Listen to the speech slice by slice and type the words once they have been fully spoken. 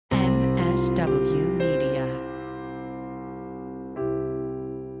HW Media.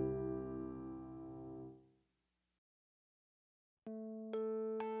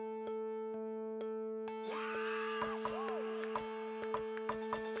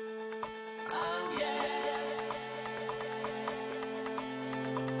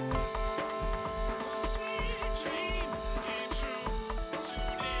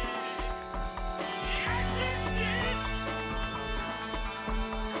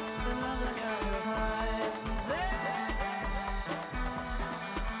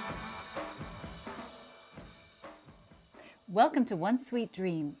 Welcome to One Sweet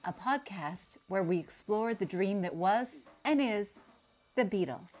Dream, a podcast where we explore the dream that was and is the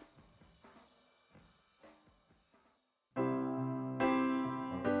Beatles.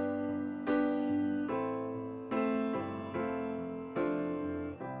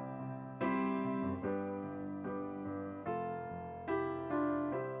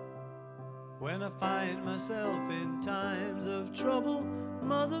 When I find myself in times of trouble,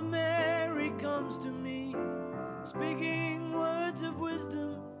 Mother Mary comes to me, speaking words of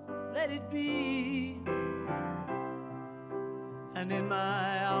wisdom, let it be. And in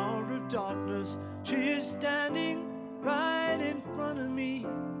my hour of darkness, she is standing right in front of me,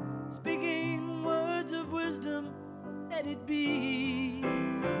 speaking words of wisdom, let it be.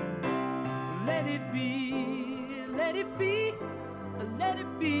 Let it be, let it be, let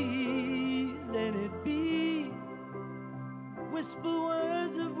it be, let it be. Whisper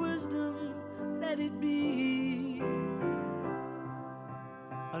words of wisdom, let it be.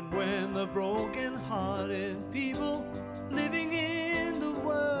 And when the broken-hearted people living in the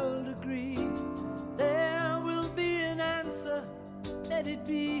world agree, there will be an answer, let it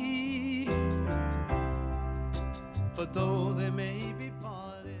be. For though they may be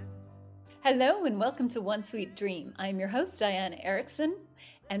parted. Hello and welcome to One Sweet Dream. I'm your host, Diane Erickson,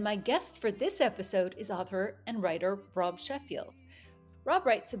 and my guest for this episode is author and writer Rob Sheffield. Rob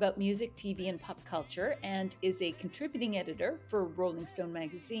writes about music, TV, and pop culture and is a contributing editor for Rolling Stone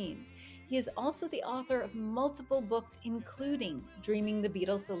magazine. He is also the author of multiple books, including Dreaming the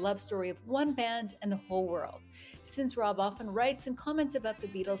Beatles, the love story of one band and the whole world. Since Rob often writes and comments about the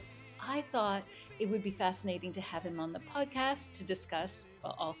Beatles, I thought it would be fascinating to have him on the podcast to discuss,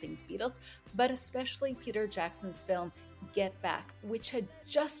 well, all things Beatles, but especially Peter Jackson's film Get Back, which had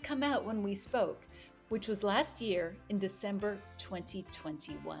just come out when we spoke, which was last year in December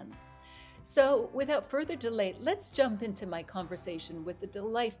 2021. So without further delay, let's jump into my conversation with the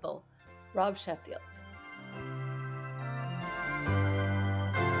delightful Rob Sheffield.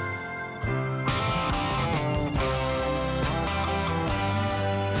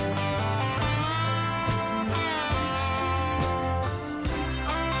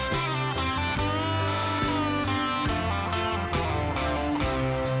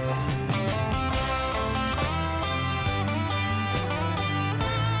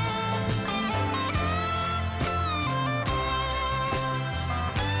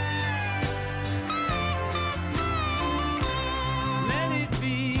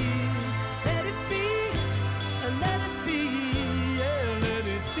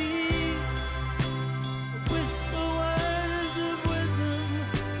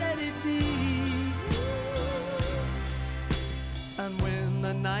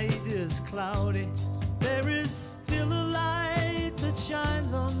 Cloudy, there is still a light that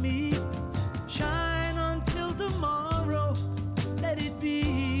shines on me. Shine until tomorrow, let it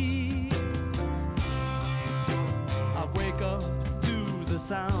be. I wake up to the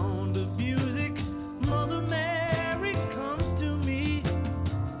sound of music. Mother Mary comes to me,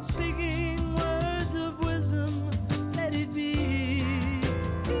 speaking words of wisdom, let it be.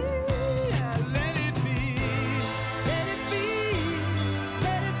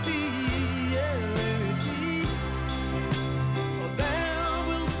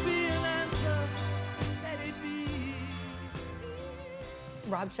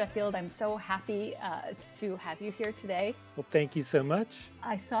 Rob Sheffield, I'm so happy to have you here today. Well, thank you so much.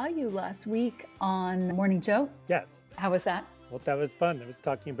 I saw you last week on Morning Joe. Yes. How was that? Well, that was fun. I was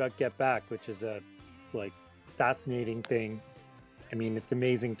talking about Get Back, which is a fascinating thing. I mean, it's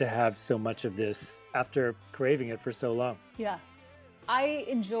amazing to have so much of this after craving it for so long. Yeah. I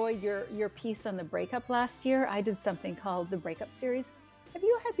enjoyed your piece on the breakup last year. I did something called the Breakup Series. Have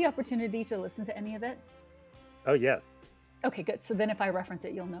you had the opportunity to listen to any of it? Oh, yes. Okay, good. So then if I reference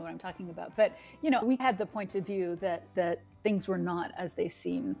it, you'll know what I'm talking about. But, we had the point of view that things were not as they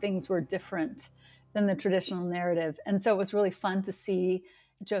seem. Things were different than the traditional narrative. And so it was really fun to see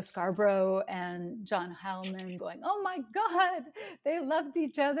Joe Scarborough and John Howman going, oh my God, they loved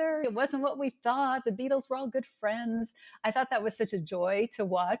each other. It wasn't what we thought. The Beatles were all good friends. I thought that was such a joy to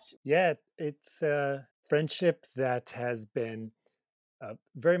watch. Yeah, it's a friendship that has been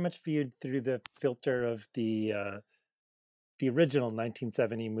very much viewed through the filter of the original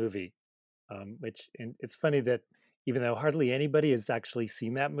 1970 movie, which and it's funny that even though hardly anybody has actually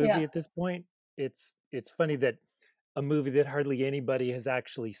seen that movie Yeah. at this point, it's funny that a movie that hardly anybody has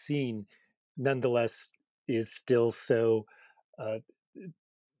actually seen, nonetheless, is uh,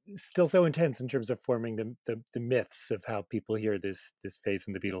 still so intense in terms of forming the myths of how people hear this phase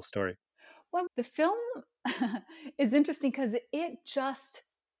in the Beatles story. Well, the film is interesting because it just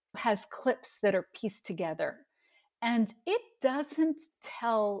has clips that are pieced together. And it doesn't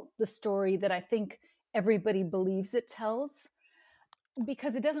tell the story that I think everybody believes it tells,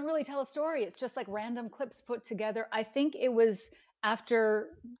 because it doesn't really tell a story. It's just like random clips put together. I think it was after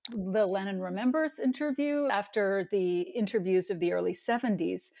the Lennon Remembers interview, after the interviews of the early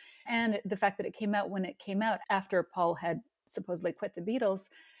 70s, and the fact that it came out when it came out after Paul had supposedly quit the Beatles,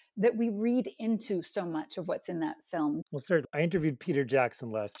 that we read into so much of what's in that film. Well, sir, I interviewed Peter Jackson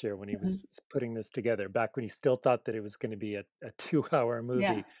last year when he was Mhm. putting this together, back when he still thought that it was going to be a 2 hour Yeah.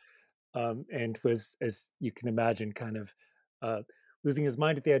 movie, and was, as you can imagine, kind of uh, losing his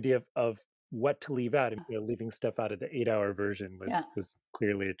mind at the idea of what to leave out. And leaving stuff out of the 8 hour version Yeah. was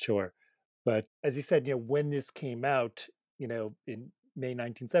clearly a chore. But as he said, when this came out, in May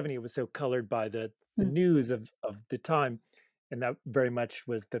 1970, it was so colored by the Mm. news of the time, and that very much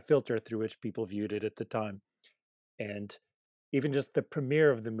was the filter through which people viewed it at the time. And even just the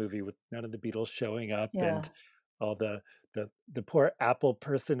premiere of the movie with none of the Beatles showing up, Yeah. and all the poor Apple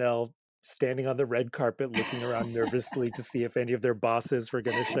personnel standing on the red carpet looking around nervously to see if any of their bosses were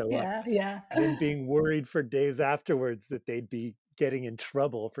going to show up, Yeah. Yeah. and then being worried for days afterwards that they'd be getting in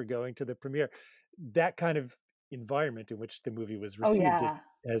trouble for going to the premiere. That kind of environment in which the movie was Oh, received, it yeah.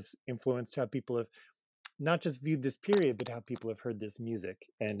 has influenced how people have not just viewed this period, but how people have heard this music.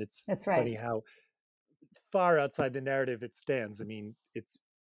 And it's That's right. funny how far outside the narrative it stands. I mean, it's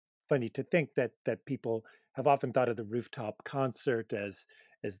funny to think that people have often thought of the rooftop concert as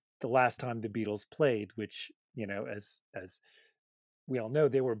the last time the Beatles played, which, as we all know,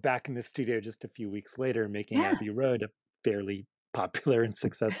 they were back in the studio just a few weeks later making Yeah. Abbey Road a fairly popular and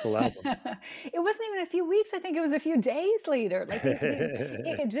successful album. It wasn't even a few weeks. I think it was a few days later. Like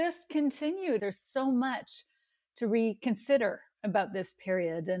it just continued. There's so much to reconsider about this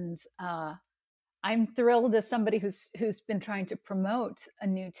period, and I'm thrilled as somebody who's been trying to promote a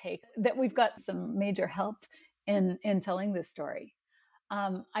new take that we've got some major help in telling this story.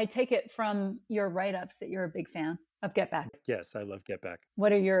 I take it from your write-ups that you're a big fan of Get Back. Yes, I love Get Back.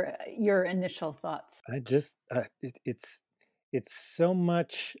 What are your initial thoughts? I just it's so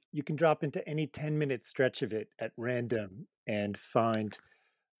much. You can drop into any 10-minute stretch of it at random and find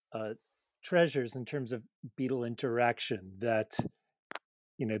uh, treasures in terms of Beatle interaction that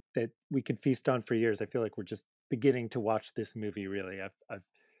we could feast on for years. I feel like we're just beginning to watch this movie. Really, I've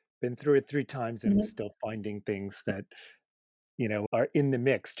been through it 3 times and I'm Mhm. still finding things that are in the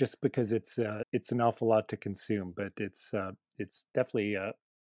mix, just because it's an awful lot to consume. But it's definitely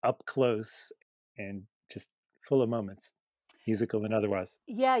up close and just full of moments, musical and otherwise.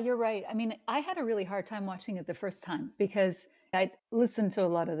 Yeah, you're right. I mean, I had a really hard time watching it the first time because I listened to a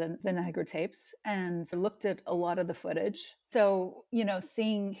lot of the Niagara tapes and looked at a lot of the footage. So,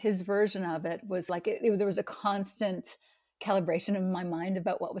 seeing his version of it was like there was a constant calibration in my mind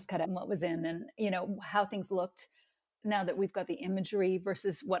about what was cut out and what was in, and, how things looked now that we've got the imagery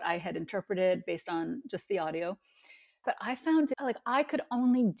versus what I had interpreted based on just the audio. But I found like I could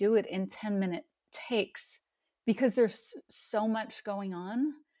only do it in 10-minute takes because there's so much going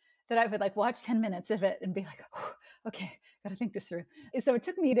on that I would like watch 10 minutes of it and be like, okay, gotta think this through. So it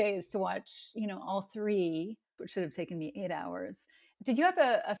took me days to watch, all three, which should have taken me 8 hours. Did you have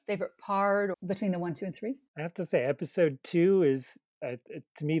a favorite part between the one, two, and three? I have to say, episode 2 is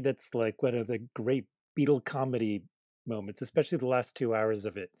to me that's like one of the great Beatle comedy moments, especially the last 2 hours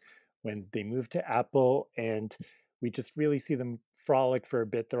of it, when they move to Apple and we just really see them frolic for a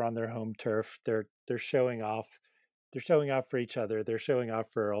bit. They're on their home turf. They're showing off. They're showing off for each other. They're showing off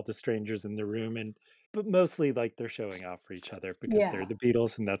for all the strangers in the room, and but mostly like they're showing off for each other because they're Yeah. the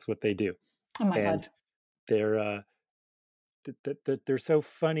Beatles and that's what they do. Oh my And God. they're they're so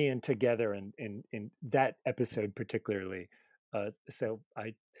funny and together in that episode particularly. So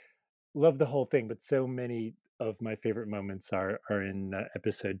I love the whole thing, but so many of my favorite moments are in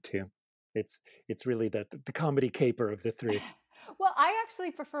episode 2. It's it's really the comedy caper of the three. Well, I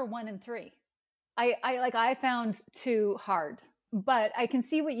actually prefer one and three. I found two hard. But I can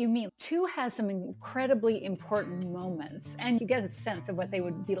see what you mean. 2 has some incredibly important moments, and you get a sense of what they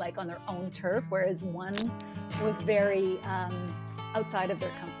would be like on their own turf, whereas 1 was very outside of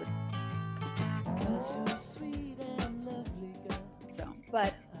their comfort. So,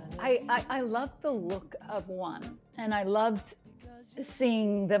 but I loved the look of 1, and I loved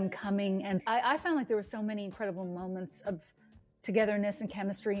seeing them coming, and I found like there were so many incredible moments of togetherness and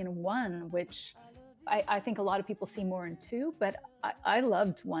chemistry in 1, which I think a lot of people see more in 2, but I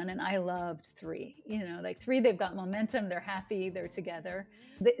loved 1 and I loved 3. You know, like 3, they've got momentum, they're happy, they're together.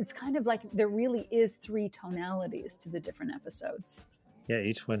 It's kind of like there really is 3 tonalities to the different episodes. Yeah,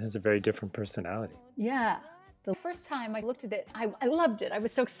 each one has a very different personality. Yeah. The first time I looked at it, I loved it. I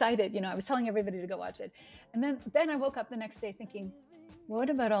was so excited. You know, I was telling everybody to go watch it. And then I woke up the next day thinking, what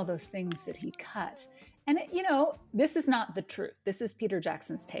about all those things that he cut? And, you know, this is not the truth. This is Peter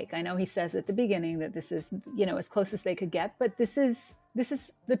Jackson's take. I know he says at the beginning that this is, you know, as close as they could get, but this is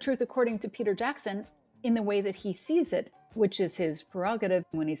the truth according to Peter Jackson in the way that he sees it, which is his prerogative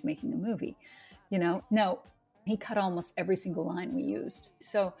when he's making a movie. You know, no, he cut almost every single line we used.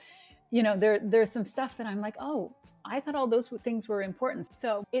 So, you know, there's some stuff that I'm like, oh, I thought all those things were important.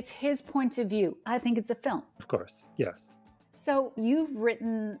 So it's his point of view. I think it's a film. Of course, yes. So you've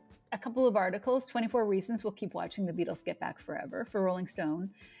written a couple of articles, 24 Reasons We'll Keep Watching the Beatles Get Back Forever for Rolling Stone,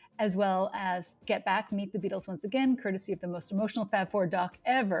 as well as Get Back, Meet the Beatles Once Again, courtesy of the most emotional Fab Four doc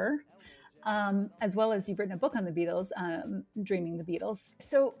ever, as well as you've written a book on the Beatles, Dreaming the Beatles.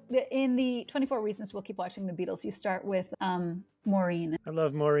 So in the 24 Reasons We'll Keep Watching the Beatles, you start with Maureen. I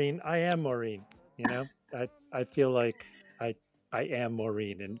love Maureen. I am Maureen, you know? I feel like I am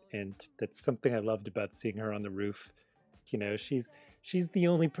Maureen, and that's something I loved about seeing her on the roof. You know, she's the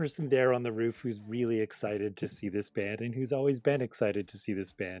only person there on the roof who's really excited to see this band and who's always been excited to see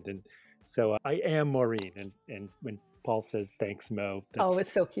this band. And so I am Maureen. And when Paul says, thanks, Mo, that's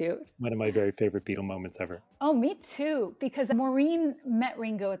it's so cute. One of my very favorite Beatle moments ever. Oh, me too, because Maureen met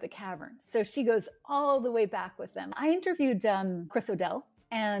Ringo at the Cavern. So she goes all the way back with them. I interviewed Chris O'Dell,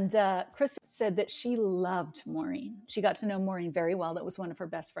 and Chris said that she loved Maureen. She got to know Maureen very well. That was one of her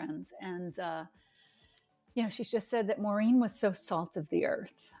best friends. And you know, she just said that Maureen was so salt of the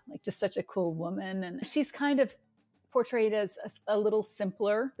earth, like just such a cool woman. And she's kind of portrayed as a little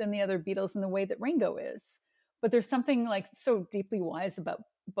simpler than the other Beatles in the way that Ringo is. But there's something like so deeply wise about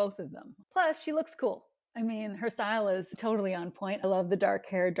both of them. Plus, she looks cool. I mean, her style is totally on point. I love the dark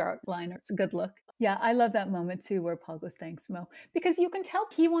hair, dark liner. It's a good look. Yeah, I love that moment too where Paul goes, thanks, Mo. Because you can tell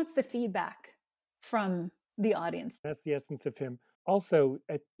he wants the feedback from the audience. That's the essence of him. Also,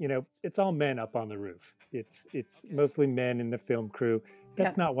 you know, it's all men up on the roof. It's mostly men in the film crew.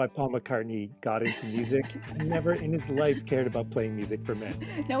 That's not why Paul McCartney got into music. He never in his life cared about playing music for men.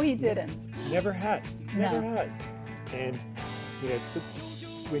 No, he didn't. Never has. Never has. And, you know,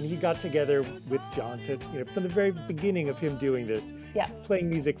 when he got together with John to, you know, from the very beginning of him doing this, playing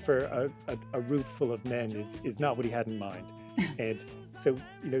music for a roof full of men is not what he had in mind. And so,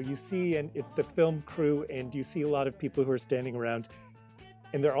 you know, you see, and it's the film crew, and you see a lot of people who are standing around,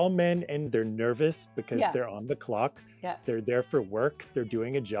 and they're all men, and they're nervous because they're on the clock. They're there for work. They're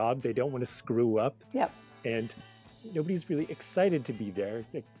doing a job. They don't want to screw up. And nobody's really excited to be there.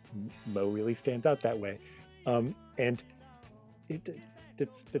 Like, Mo really stands out that way. And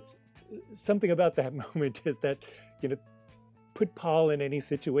that's something about that moment is that, you know, put Paul in any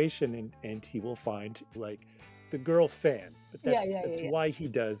situation and he will find like the girl fan. But that's why he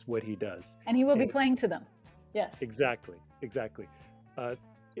does what he does. And he will be playing to them. Yes. Exactly.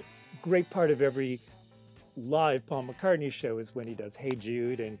 Great part of every live Paul McCartney show is when he does Hey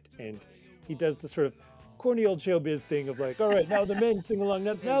Jude, and he does the sort of corny old showbiz thing of like, all right, now the men sing along,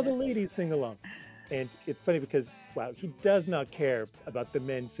 now the ladies sing along. And it's funny because, wow, he does not care about the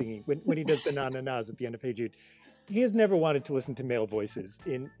men singing. When he does the na-na-nas at the end of Hey Jude, he has never wanted to listen to male voices.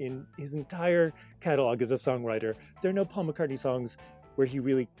 In his entire catalog as a songwriter, there are no Paul McCartney songs where he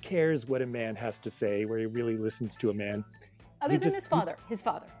really cares what a man has to say, where he really listens to a man. Other than his father.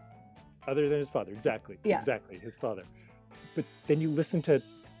 Other than his father, exactly, his father. But then you listen to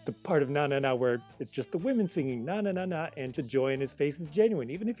the part of Na Na Na where it's just the women singing Na Na Na Na, and the joy in his face is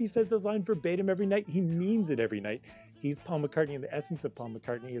genuine. Even if he says those lines verbatim every night, he means it every night. He's Paul McCartney, and the essence of Paul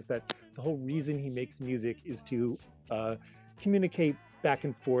McCartney is that the whole reason he makes music is to communicate back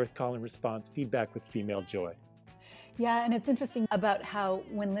and forth, call and response, feedback with female joy. Yeah, and it's interesting about how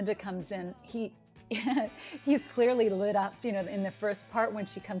when Linda comes in, he's clearly lit up, you know, in the first part when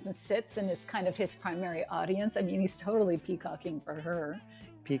she comes and sits and is kind of his primary audience. I mean, he's totally peacocking for her.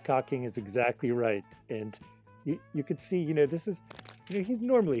 Peacocking is exactly right. And you could see, you know, this is, you know, he's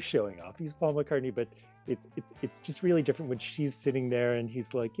normally showing off. He's Paul McCartney, but it's just really different when she's sitting there and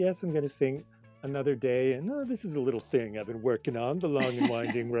he's like, "Yes, I'm going to sing another day," and "Oh, this is a little thing I've been working on, the long and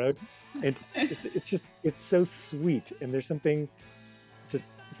winding road," and it's just it's so sweet, and there's something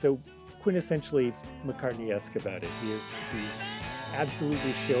just so quintessentially McCartney-esque about it. He's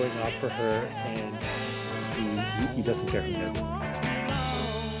absolutely showing off for her, and he doesn't care who knows it.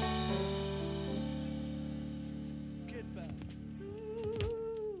 Get back.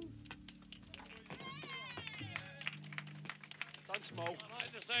 Thanks, Mo. I'd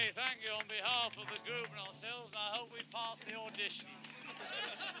like to say thank you on behalf of the group and ourselves, and I hope we pass the audition.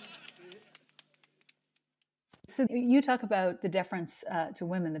 So you talk about the deference to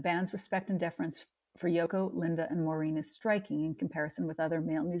women. The band's respect and deference for Yoko, Linda, and Maureen is striking in comparison with other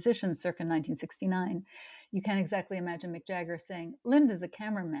male musicians circa 1969. You can't exactly imagine Mick Jagger saying, "Linda's a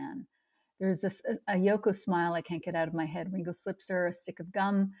cameraman." There's this a Yoko smile I can't get out of my head. Ringo slips her a stick of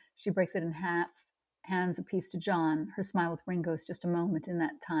gum. She breaks it in half, hands a piece to John. Her smile with Ringo is just a moment in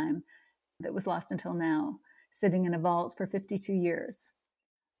that time that was lost until now, sitting in a vault for 52 years.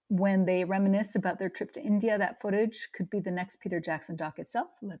 When they reminisce about their trip to India, that footage could be the next Peter Jackson doc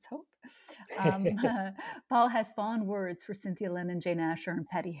itself. Let's hope. Paul has fond words for Cynthia Lennon, Jane Asher, and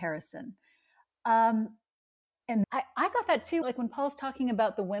Patty Harrison. And I got that too. Like when Paul's talking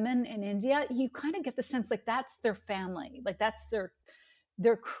about the women in India, you kind of get the sense like that's their family, like that's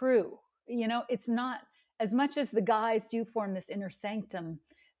their crew. You know, it's not as much as the guys do form this inner sanctum.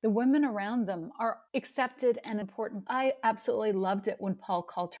 The women around them are accepted and important. I absolutely loved it when Paul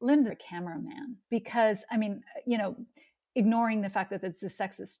called Linda a cameraman because, I mean, you know, ignoring the fact that it's a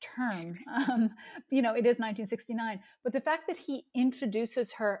sexist term, you know, it is 1969, but the fact that he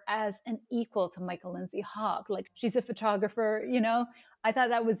introduces her as an equal to Michael Lindsay Hogg, like she's a photographer, you know, I thought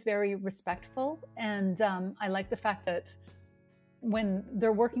that was very respectful. And I like the fact that when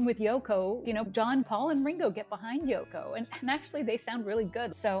they're working with Yoko, you know, John, Paul, and Ringo get behind Yoko, and actually they sound really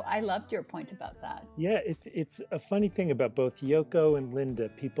good. So I loved your point about that. Yeah, it's a funny thing about both Yoko and Linda.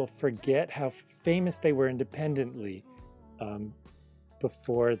 People forget how famous they were independently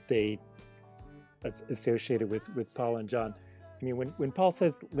before they associated with Paul and John. I mean, when Paul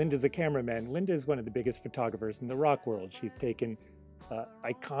says Linda's a cameraman, Linda is one of the biggest photographers in the rock world. She's taken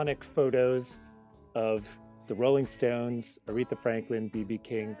iconic photos of the Rolling Stones, Aretha Franklin, B.B.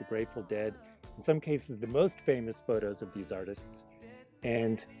 King, the Grateful Dead, in some cases the most famous photos of these artists.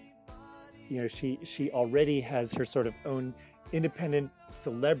 And you know, she already has her sort of own independent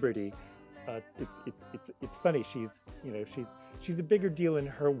celebrity. It's funny. She's a bigger deal in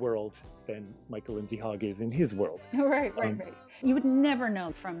her world than Michael Lindsay Hogg is in his world. Right. You would never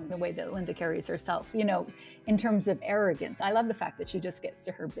know from the way that Linda carries herself, you know, in terms of arrogance. I love the fact that she just gets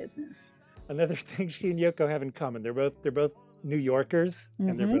to her business. Another thing she and Yoko have in common, they're both New Yorkers,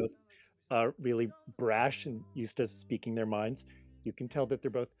 and they're both really brash and used to speaking their minds. You can tell that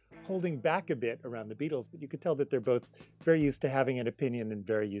they're both holding back a bit around the Beatles, but you could tell that they're both very used to having an opinion and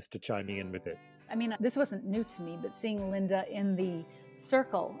very used to chiming in with it. I mean, this wasn't new to me, but seeing Linda in the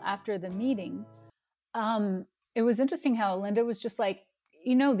circle after the meeting, it was interesting how Linda was just like,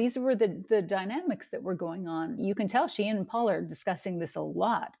 you know, these were the dynamics that were going on. You can tell she and Paul are discussing this a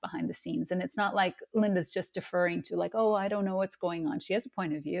lot behind the scenes. And it's not like Linda's just deferring to like, oh, I don't know what's going on. She has a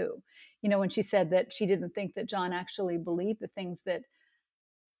point of view. You know, when she said that she didn't think that John actually believed the things that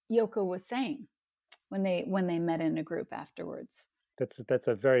Yoko was saying when they met in a group afterwards. That's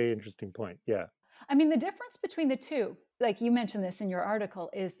a very interesting point. Yeah. I mean, the difference between the two, like you mentioned this in your article,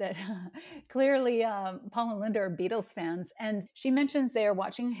 is that clearly Paul and Linda are Beatles fans. And she mentions they are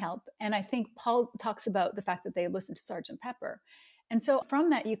watching Help. And I think Paul talks about the fact that they listen to Sgt. Pepper. And so from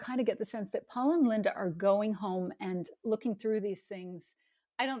that, you kind of get the sense that Paul and Linda are going home and looking through these things.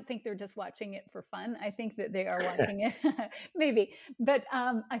 I don't think they're just watching it for fun. I think that they are watching it, maybe. But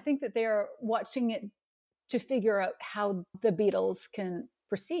I think that they are watching it to figure out how the Beatles can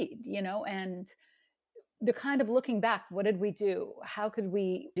proceed, you know, and they're kind of looking back. What did we do? How could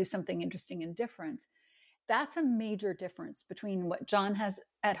we do something interesting and different? That's a major difference between what John has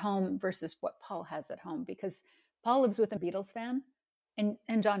at home versus what Paul has at home, because Paul lives with a Beatles fan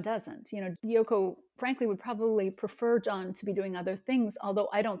and John doesn't. You know, Yoko, frankly, would probably prefer John to be doing other things, although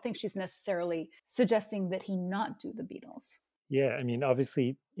I don't think she's necessarily suggesting that he not do the Beatles. Yeah, I mean,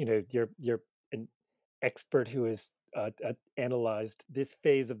 obviously, you know, you're an expert who has analyzed this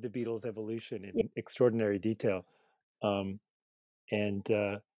phase of the Beatles' evolution in extraordinary detail, um, and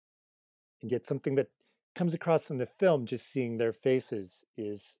yet something that comes across in the film, just seeing their faces,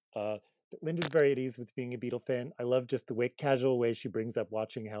 is that Linda's very at ease with being a Beatle fan. I love just the casual way she brings up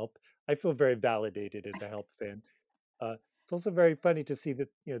watching Help. I feel very validated as a Help fan. It's also very funny to see that,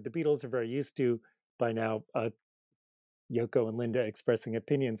 you know, the Beatles are very used to by now, Yoko and Linda expressing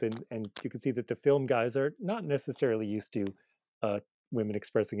opinions, and you can see that the film guys are not necessarily used to uh, women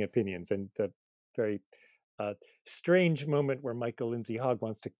expressing opinions, and the very uh, strange moment where Michael Lindsay Hogg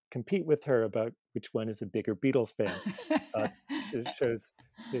wants to compete with her about which one is a bigger Beatles fan uh, shows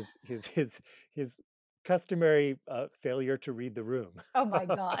his customary failure to read the room. Oh my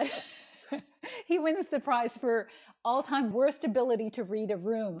God. He wins the prize for all-time worst ability to read a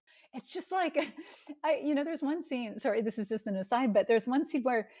room. It's just like, there's one scene, sorry, this is just an aside, but there's one scene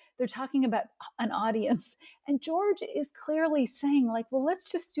where they're talking about an audience and George is clearly saying like, well, let's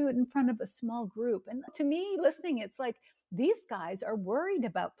just do it in front of a small group. And to me, listening, it's like, these guys are worried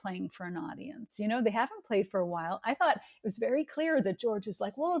about playing for an audience. They haven't played for a while. I thought it was very clear that George is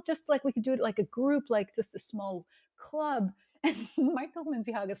like, well, just like we could do it like a group, like just a small club. And Michael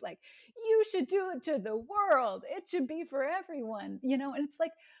Lindsay Hogg is like, you should do it to the world. It should be for everyone, and it's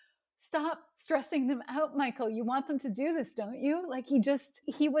like, stop stressing them out, Michael. You want them to do this, don't you? Like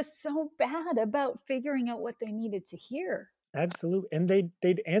he was so bad about figuring out what they needed to hear. Absolutely. And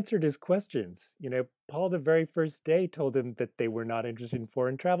they'd answered his questions. Paul, the very first day, told him that they were not interested in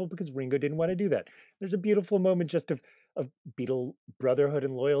foreign travel because Ringo didn't want to do that. There's a beautiful moment just of Beatle brotherhood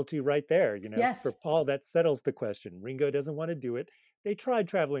and loyalty right there. Yes. For Paul, that settles the question. Ringo doesn't want to do it. They tried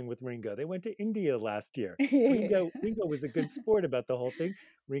traveling with Ringo. They went to India last year. Ringo was a good sport about the whole thing.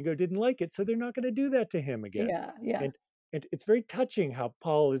 Ringo didn't like it, so they're not going to do that to him again. Yeah. And it's very touching how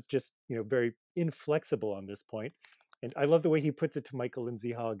Paul is just, very inflexible on this point. And I love the way he puts it to Michael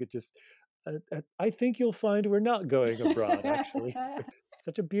Lindsay Hogg. It just, I think you'll find we're not going abroad, actually.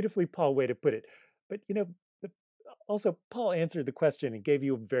 Such a beautifully Paul way to put it. But, also, Paul answered the question and gave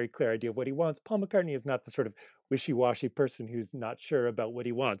you a very clear idea of what he wants. Paul McCartney is not the sort of wishy-washy person who's not sure about what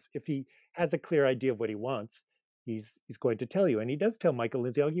he wants. If he has a clear idea of what he wants, he's going to tell you. And he does tell Michael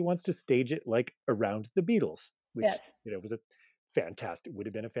Lindsay Hogg he wants to stage it like Around the Beatles, which, yes. would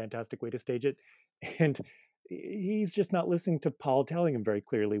have been a fantastic way to stage it. And he's just not listening to Paul telling him very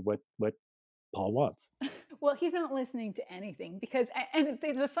clearly what Paul wants. Well, he's not listening to anything because, and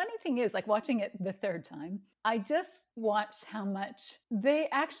the funny thing is, like watching it the third time, I just watched how much they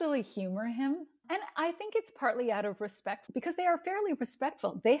actually humor him. And I think it's partly out of respect because they are fairly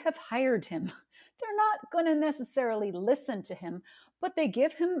respectful. They have hired him. They're not going to necessarily listen to him, but they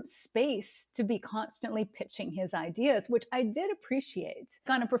give him space to be constantly pitching his ideas, which I did appreciate.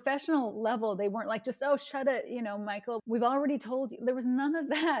 On a professional level, they weren't like just, oh, shut it, Michael, we've already told you. There was none of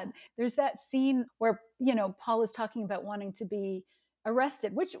that. There's that scene where, Paul is talking about wanting to be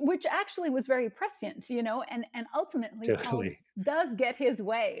arrested, which actually was very prescient, and ultimately Totally. Paul does get his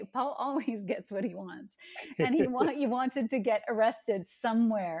way. Paul always gets what he wants. And he wanted to get arrested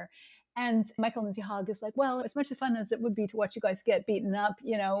somewhere. And Michael Lindsay Hogg is like, well, as much fun as it would be to watch you guys get beaten up,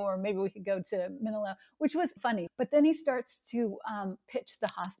 or maybe we could go to Manila, which was funny. But then he starts to pitch the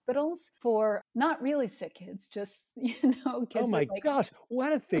hospitals for not really sick kids, just, kids. Oh my gosh,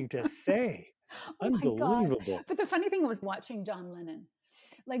 what a thing to say. Oh unbelievable. But the funny thing was watching John Lennon.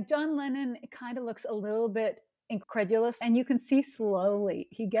 Like John Lennon kind of looks a little bit incredulous, and you can see slowly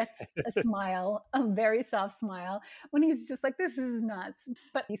he gets a smile, a very soft smile, when he's just like, this is nuts.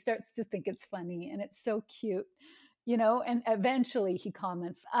 But he starts to think it's funny and it's so cute, and eventually he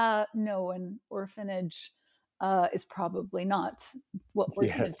comments, no, an orphanage is probably not what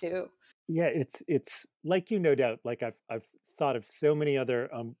we're going to do. Yeah, it's like no doubt. Like I've thought of so many other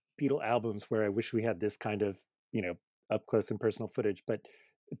Beatle albums where I wish we had this kind of up close and personal footage, but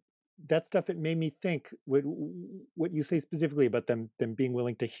that stuff, it made me think what you say specifically about them being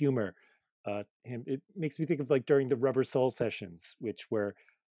willing to humor him. It makes me think of like during the Rubber Soul sessions, which were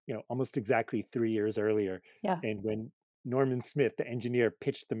almost exactly 3 years earlier, and when Norman Smith, the engineer,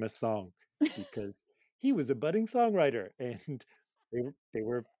 pitched them a song because he was a budding songwriter, and they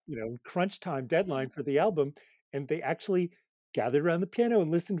were crunch time deadline for the album, and they actually gathered around the piano and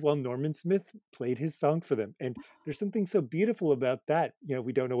listened while Norman Smith played his song for them. And there's something so beautiful about that.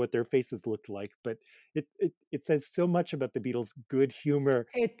 We don't know what their faces looked like, but it says so much about the Beatles' good humor.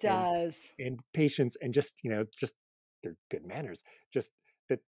 It does. And patience, and just just their good manners. Just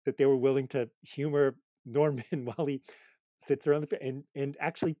that they were willing to humor Norman while he sits around and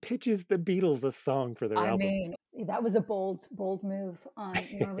actually pitches the Beatles a song for their album. I mean, that was a bold move on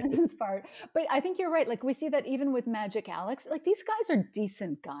Norman's part. But I think you're right. Like we see that even with Magic Alex, like these guys are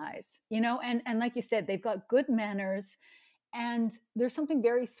decent guys, and like you said, they've got good manners and there's something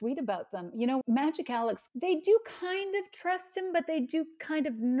very sweet about them. Magic Alex, they do kind of trust him, but they do kind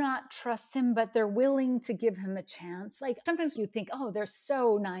of not trust him, but they're willing to give him a chance. Like sometimes you think, oh, they're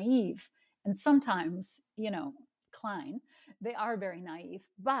so naive. And sometimes, Klein, They are very naive.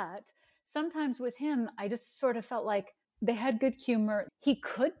 But sometimes with him, I just sort of felt like they had good humor. He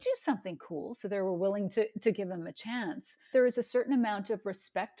could do something cool, so they were willing to give him a chance. There is a certain amount of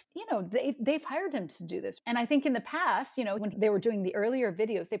respect. They've hired him to do this. And I think in the past, when they were doing the earlier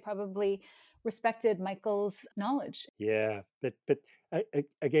videos, they probably respected Michael's knowledge. Yeah, but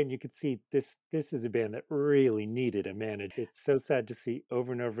again, you could see this is a band that really needed a manager. It's so sad to see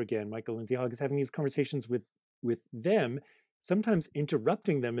over and over again Michael Lindsay Hogg is having these conversations with them, sometimes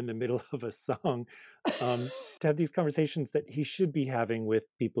interrupting them in the middle of a song, to have these conversations that he should be having with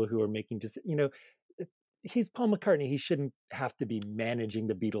people who are making he's Paul McCartney. He shouldn't have to be managing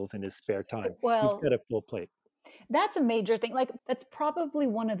the Beatles in his spare time. He's Well, got a full plate. that's a major thing. Like, that's probably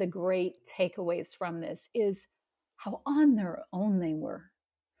one of the great takeaways from this is how on their own they were.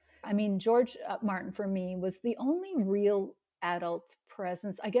 I mean, George Martin for me was the only real adult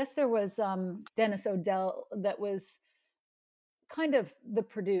presence. I guess there was Dennis O'Dell that was kind of the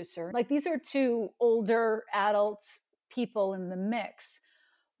producer. Like, these are two older adult people in the mix,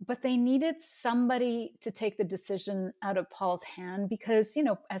 but they needed somebody to take the decision out of Paul's hand because,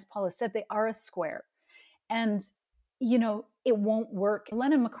 as Paul has said, they are a square. And, it won't work.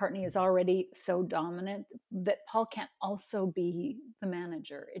 Lennon McCartney is already so dominant that Paul can't also be the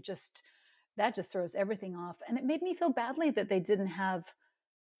manager. That just throws everything off. And it made me feel badly that they didn't have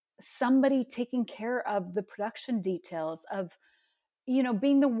somebody taking care of the production details of,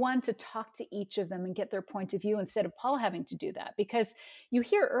 being the one to talk to each of them and get their point of view instead of Paul having to do that. Because you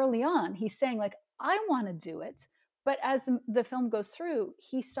hear early on, he's saying, like, I want to do it. But as the film goes through,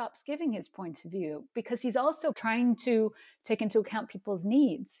 he stops giving his point of view because he's also trying to take into account people's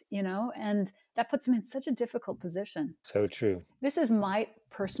needs, and that puts him in such a difficult position. So true. This is my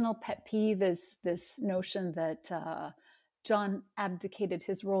personal pet peeve, is this notion that John abdicated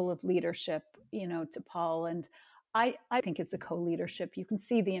his role of leadership, to Paul. And I think it's a co-leadership. You can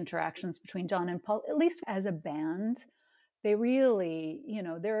see the interactions between John and Paul, at least as a band. They really,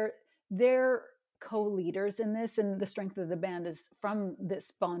 they're co-leaders in this, and the strength of the band is from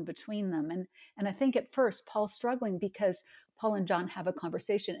this bond between them. And I think at first Paul's struggling because Paul and John have a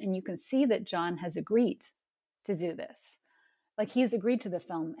conversation, and you can see that John has agreed to do this. Like, he's agreed to the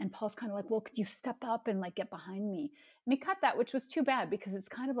film, and Paul's kind of like, well, could you step up and like get behind me? And he cut that, which was too bad because it's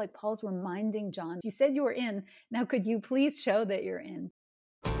kind of like Paul's reminding John, you said you were in, now could you please show that you're in?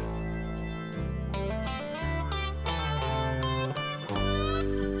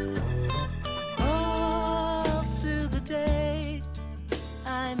 All through the day,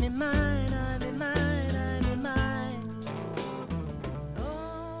 I'm in mine, I'm in mine, I'm in mine.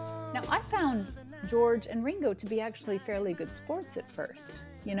 Now, I found George and Ringo to be actually fairly good sports at first.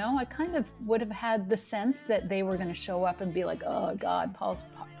 I kind of would have had the sense that they were going to show up and be like, oh God, Paul's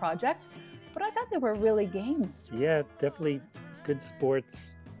project. But I thought they were really game. Yeah, definitely good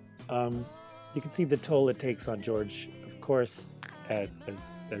sports. You can see the toll it takes on George, of course, as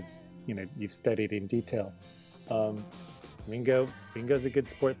you've studied in detail. Ringo's a good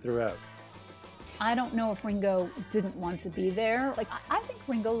sport throughout. I don't know if Ringo didn't want to be there. Like, I think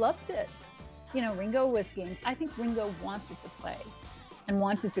Ringo loved it. Ringo was game. I think Ringo wanted to play and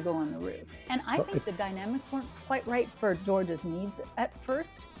wanted to go on the roof. And I think the dynamics weren't quite right for George's needs at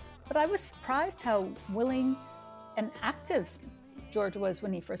first, but I was surprised how willing and active George was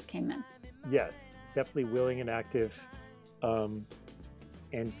when he first came in. Yes, definitely willing and active,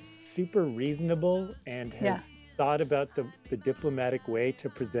 and super reasonable, and has thought about the diplomatic way to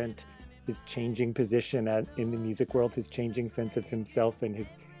present his changing position in the music world, his changing sense of himself and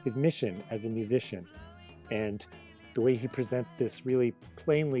his mission as a musician. And the way he presents this really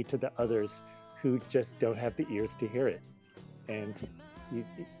plainly to the others who just don't have the ears to hear it. And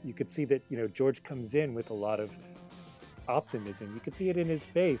you could see that, George comes in with a lot of optimism. You could see it in his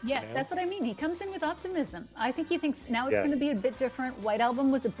face. Yes, that's what I mean. He comes in with optimism. I think he thinks now it's going to be a bit different. White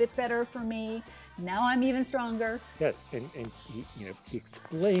Album was a bit better for me. Now I'm even stronger. Yes, and he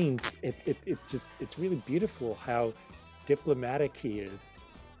explains it. It's really beautiful how diplomatic he is.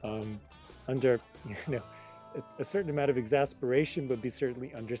 Under a certain amount of exasperation would be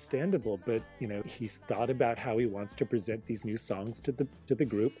certainly understandable, but he's thought about how he wants to present these new songs to the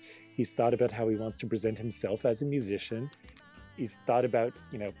group. He's thought about how he wants to present himself as a musician. He's thought about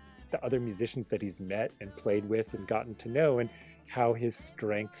the other musicians that he's met and played with and gotten to know, and how his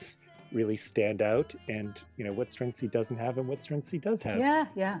strengths really stand out, and what strengths he doesn't have and what strengths he does have.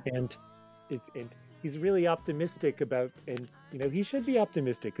 Yeah. And he's really optimistic about, and he should be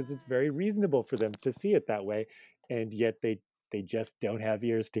optimistic because it's very reasonable for them to see it that way, and yet they just don't have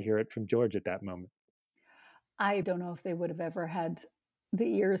ears to hear it from George at that moment. I don't know if they would have ever had the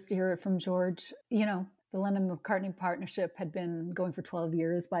ears to hear it from George. the Lennon-McCartney partnership had been going for 12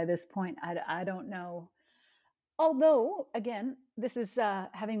 years by this point. I don't know. Although, again, this is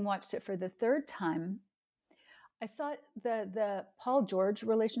having watched it for the third time, I saw the Paul-George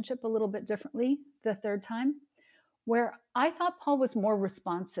relationship a little bit differently the third time, where I thought Paul was more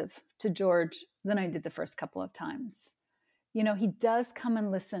responsive to George than I did the first couple of times. You know, he does come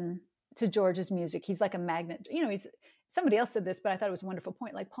and listen to George's music. He's like a magnet. You know, somebody else said this, but I thought it was a wonderful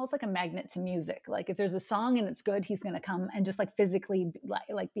point. Like, Paul's like a magnet to music. Like, if there's a song and it's good, he's going to come and just like physically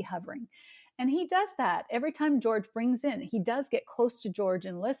like be hovering. And he does that every time George brings in. He does get close to George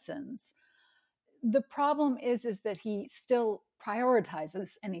and listens. The problem is that he still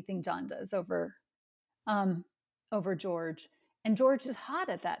prioritizes anything John does over George. And George is hot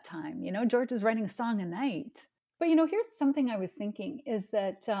at that time. You know, George is writing a song a night. But, you know, here's something I was thinking is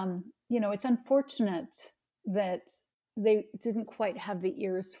that, you know, it's unfortunate that they didn't quite have the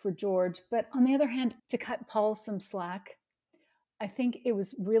ears for George. But on the other hand, to cut Paul some slack, I think it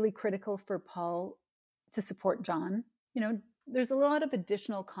was really critical for Paul to support John. You know, there's a lot of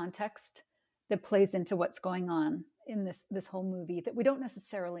additional context that plays into what's going on in this whole movie that we don't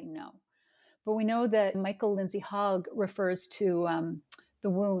necessarily know. But we know that Michael Lindsay Hogg refers to the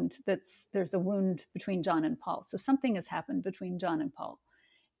wound. There's a wound between John and Paul. So something has happened between John and Paul.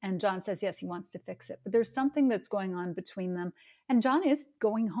 And John says, yes, he wants to fix it. But there's something that's going on between them. And John is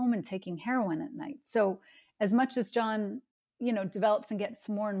going home and taking heroin at night. So as much as John, you know, develops and gets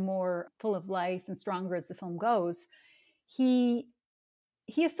more and more full of life and stronger as the film goes, he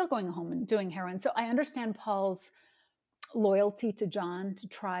is still going home and doing heroin. So I understand Paul's loyalty to John to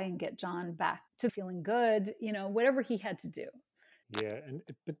try and get John back to feeling good, you know, whatever he had to do. Yeah,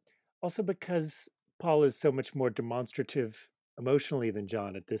 but also because Paul is so much more demonstrative emotionally than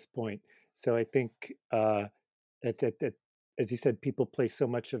John at this point. So I think that as you said, people place so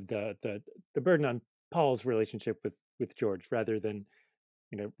much of the burden on Paul's relationship with George rather than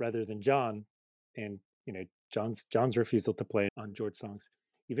John, and you know John's refusal to play on George songs,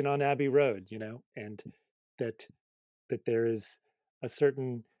 even on Abbey Road, you know, and that there is a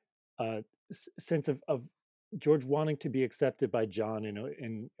certain sense of George wanting to be accepted by John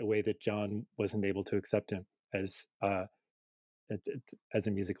in a way that John wasn't able to accept him as a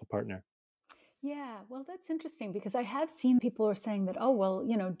musical partner. Yeah, well, that's interesting because I have seen people are saying that, oh, well,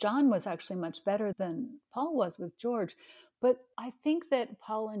 you know, John was actually much better than Paul was with George. But I think that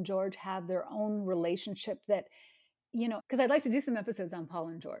Paul and George have their own relationship that, you know, because I'd like to do some episodes on Paul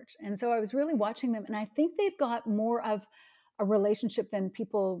and George. And so I was really watching them, and I think they've got more of a relationship than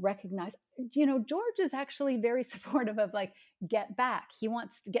people recognize. You know, George is actually very supportive of like, Get Back. He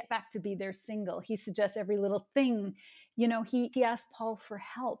wants to get back to be their single. He suggests every little thing. You know, he asked Paul for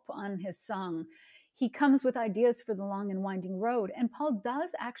help on his song. He comes with ideas for The Long and Winding Road. And Paul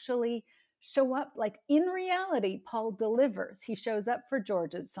does actually show up, like in reality, Paul delivers. He shows up for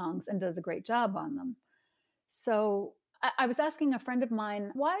George's songs and does a great job on them. So I was asking a friend of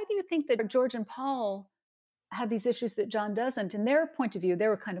mine, why do you think that George and Paul have these issues that John doesn't? In their point of view, they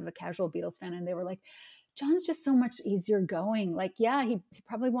were kind of a casual Beatles fan, and they were like, John's just so much easier going. Like, yeah, he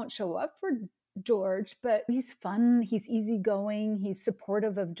probably won't show up for George, but he's fun, he's easygoing, he's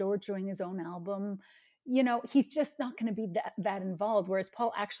supportive of George doing his own album. You know, he's just not going to be that involved, whereas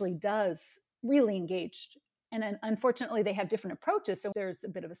Paul actually does really engaged. And then, unfortunately, they have different approaches, so there's a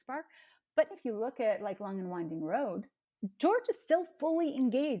bit of a spark. But if you look at like Long and Winding Road, George is still fully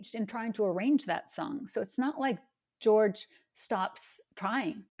engaged in trying to arrange that song. So it's not like George stops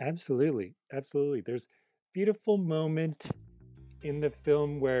trying. Absolutely. There's a beautiful moment in the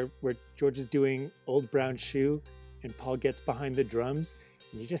film where George is doing Old Brown Shoe and Paul gets behind the drums,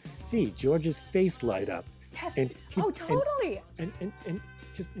 and you just see George's face light up. Yes. And totally. And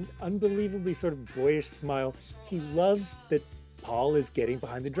just an unbelievably sort of boyish smile. He loves that Paul is getting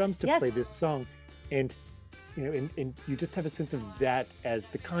behind the drums to play this song. And you know, and you just have a sense of that as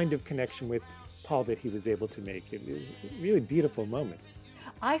the kind of connection with Paul that he was able to make. It was a really beautiful moment.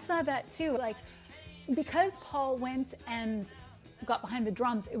 I saw that too. Like, because Paul went and got behind the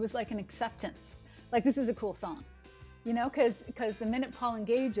drums, it was like an acceptance. Like, this is a cool song, you know, because the minute Paul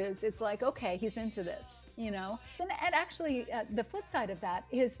engages, it's like, okay, he's into this, you know. And actually, the flip side of that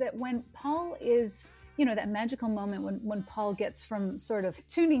is that when Paul is, you know, that magical moment when Paul gets from sort of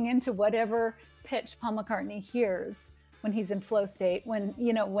tuning into whatever pitch Paul McCartney hears when he's in flow state,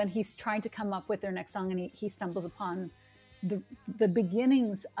 when he's trying to come up with their next song, and he stumbles upon the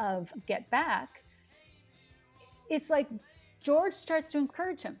beginnings of Get Back, it's like George starts to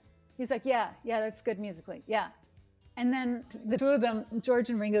encourage him. He's like, yeah, that's good musically, yeah. And then the two of them, George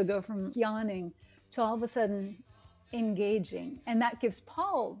and Ringo, go from yawning to all of a sudden engaging. And that gives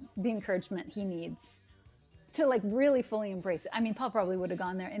Paul the encouragement he needs to like really fully embrace it. I mean, Paul probably would have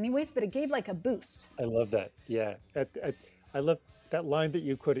gone there anyways, but it gave like a boost. I love that. Yeah. I love that line that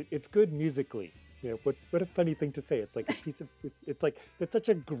you quoted. It's good musically. What a funny thing to say. It's like a piece of, it's like, it's such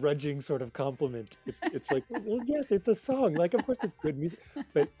a grudging sort of compliment. It's like, well, yes, it's a song. Like, of course it's good music.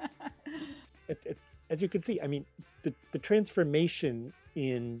 But as you can see, I mean, the transformation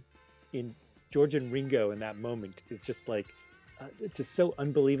in George and Ringo in that moment is just like, just so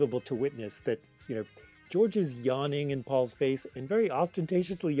unbelievable to witness that, George is yawning in Paul's face and very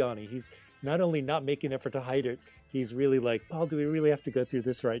ostentatiously yawning. He's not only not making an effort to hide it, he's really like, Paul, do we really have to go through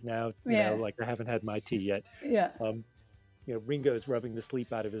this right now? Like I haven't had my tea yet. Yeah. Ringo's rubbing the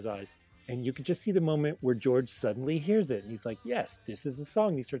sleep out of his eyes. And you can just see the moment where George suddenly hears it. And he's like, yes, this is a song.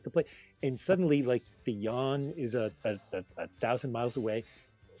 And he starts to play. And suddenly, like, the yawn is a 1,000 miles away.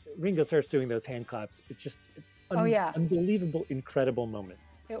 Ringo starts doing those hand claps. It's just unbelievable, incredible moment.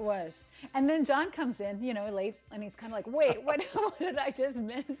 It was. And then John comes in, late, and he's kind of like, wait, what did I just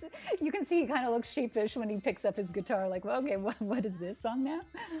miss? You can see he kind of looks sheepish when he picks up his guitar, like, well, okay, what is this song now?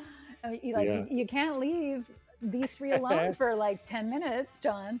 You can't leave these three alone for like 10 minutes,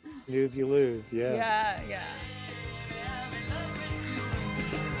 John. Snooze, you lose, yeah. Yeah.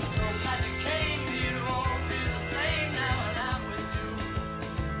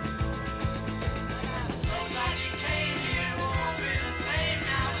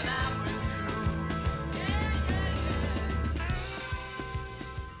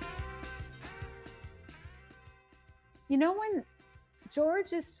 When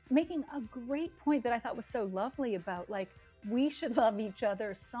George is making a great point that I thought was so lovely about, like, we should love each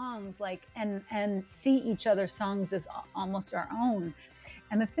other's songs, like, and see each other's songs as almost our own.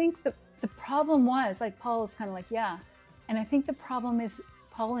 And I think the problem was, like, Paul is kind of like, yeah. And I think the problem is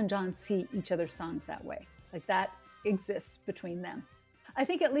Paul and John see each other's songs that way. Like, that exists between them. I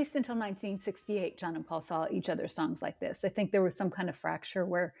think at least until 1968, John and Paul saw each other's songs like this. I think there was some kind of fracture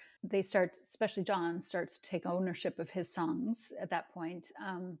where they start, especially John, starts to take ownership of his songs at that point.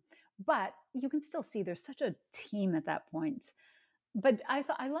 But you can still see there's such a team at that point. But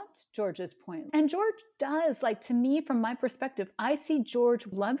I loved George's point. And George does, like, to me, from my perspective, I see George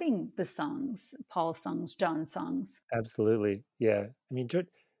loving the songs, Paul's songs, John's songs. Absolutely. Yeah. I mean,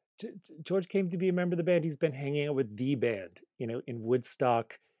 George came to be a member of the band. He's been hanging out with the band, in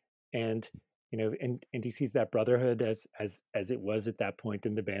Woodstock, and and he sees that brotherhood as it was at that point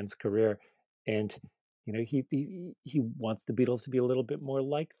in the band's career, and he wants the Beatles to be a little bit more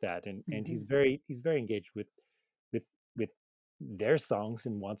like that, and he's very engaged with their songs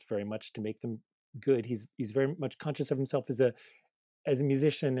and wants very much to make them good. He's very much conscious of himself as a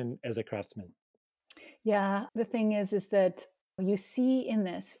musician and as a craftsman. Yeah, the thing is that you see in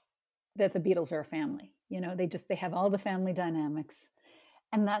this that the Beatles are a family. They have all the family dynamics.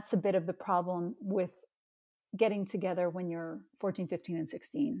 And that's a bit of the problem with getting together when you're 14, 15, and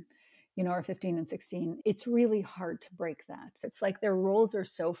 16, or 15 and 16. It's really hard to break that. It's like their roles are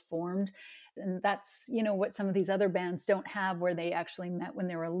so formed. And that's, what some of these other bands don't have, where they actually met when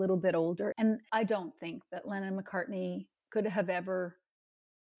they were a little bit older. And I don't think that Lennon and McCartney could have ever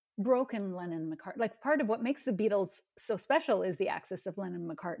broken Lennon and McCartney. Like, part of what makes the Beatles so special is the axis of Lennon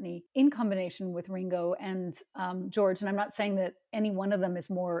and McCartney in combination with Ringo and George. And I'm not saying that any one of them is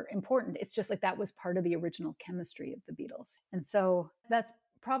more important. It's just like that was part of the original chemistry of the Beatles. And so that's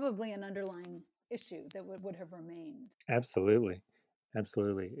probably an underlying issue that would have remained. Absolutely.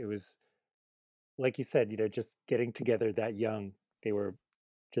 It was, like you said, just getting together that young, they were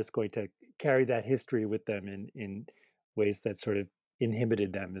just going to carry that history with them in ways that sort of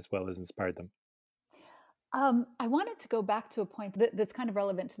inhibited them as well as inspired them. I wanted to go back to a point that's kind of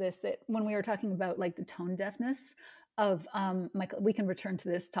relevant to this, that when we were talking about, like, the tone deafness of Michael, we can return to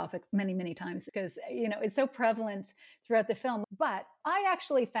this topic many, many times because, it's so prevalent throughout the film. But I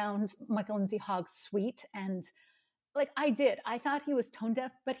actually found Michael Lindsay Hogg sweet, and I thought he was tone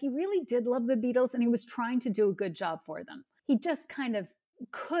deaf, but he really did love the Beatles and he was trying to do a good job for them. He just kind of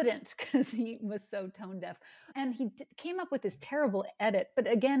couldn't because he was so tone deaf, and he came up with this terrible edit. But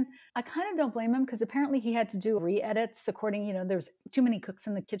again, I kind of don't blame him, because apparently he had to do re-edits according, there's too many cooks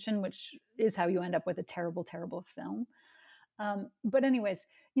in the kitchen, which is how you end up with a terrible, terrible film. But anyways,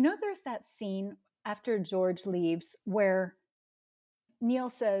 there's that scene after George leaves where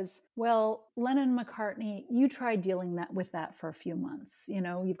Neil says, well, Lennon and McCartney, you tried dealing with that for a few months.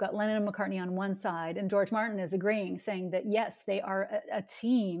 You've got Lennon and McCartney on one side, and George Martin is agreeing, saying that, yes, they are a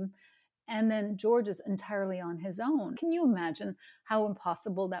team. And then George is entirely on his own. Can you imagine how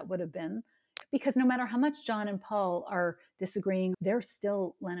impossible that would have been? Because no matter how much John and Paul are disagreeing, they're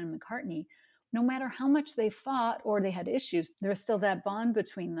still Lennon and McCartney. No matter how much they fought or they had issues, there's still that bond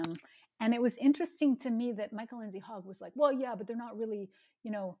between them. And it was interesting to me that Michael Lindsay Hogg was like, well, yeah, but they're not really,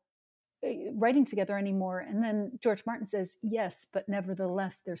 writing together anymore. And then George Martin says, yes, but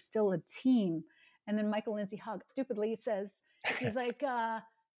nevertheless, they're still a team. And then Michael Lindsay Hogg stupidly says, he's like,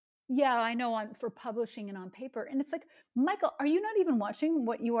 yeah, I know for publishing and on paper. And it's like, Michael, are you not even watching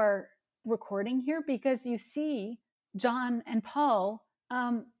what you are recording here? Because you see John and Paul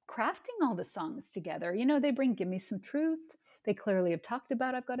crafting all the songs together. They bring Give Me Some Truth. They clearly have talked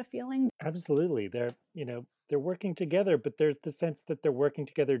about I've Got a Feeling. Absolutely. They're working together, but there's the sense that they're working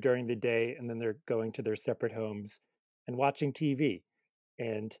together during the day and then they're going to their separate homes and watching TV.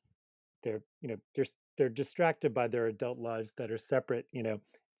 And they're distracted by their adult lives that are separate.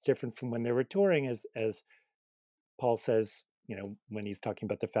 It's different from when they were touring, as Paul says, when he's talking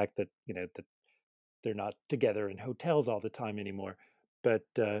about the fact that, that they're not together in hotels all the time anymore. But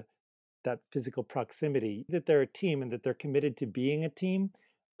that physical proximity, that they're a team and that they're committed to being a team,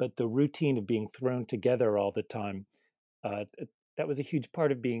 but the routine of being thrown together all the time, that was a huge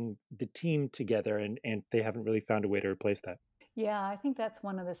part of being the team together, and they haven't really found a way to replace that. Yeah, I think that's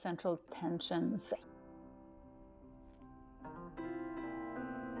one of the central tensions.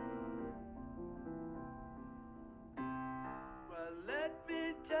 Well, let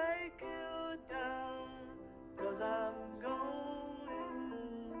me take you down, 'cause I'm going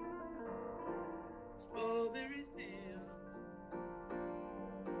strawberry fields.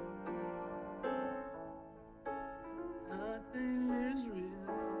 Nothing is real.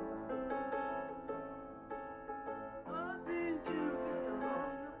 I need you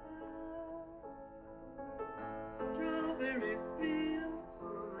on the strawberry fields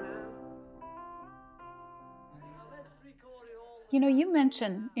forever. Now let's record it all. You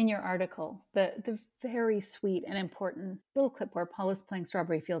mentioned in your article the very sweet and important little clip where Paul is playing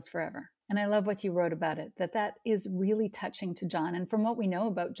Strawberry Fields Forever. And I love what you wrote about it, that is really touching to John. And from what we know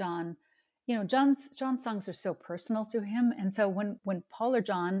about John, John's songs are so personal to him. And so when Paul or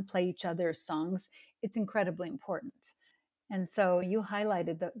John play each other's songs, it's incredibly important. And so you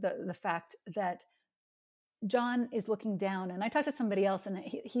highlighted the fact that John is looking down, and I talked to somebody else and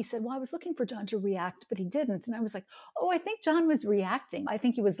he said, well, I was looking for John to react, but he didn't. And I was like, oh, I think John was reacting. I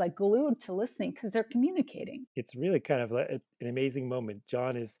think he was like glued to listening because they're communicating. It's really kind of an amazing moment.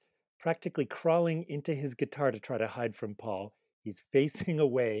 John is practically crawling into his guitar to try to hide from Paul. He's facing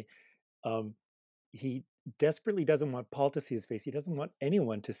away. He desperately doesn't want Paul to see his face. He doesn't want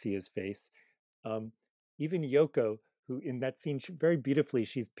anyone to see his face. Even Yoko, who in that scene very beautifully,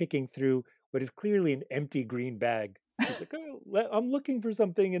 she's picking through what is clearly an empty green bag. She's like, oh, I'm looking for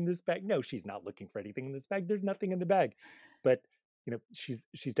something in this bag. No, she's not looking for anything in this bag. There's nothing in the bag. But she's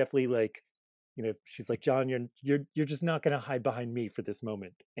definitely like, she's like, John, you're just not going to hide behind me for this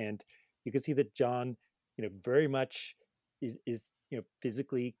moment. And you can see that John, very much is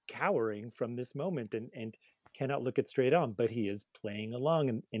physically cowering from this moment and cannot look it straight on, but he is playing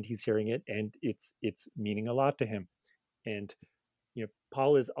along and he's hearing it, and it's meaning a lot to him. And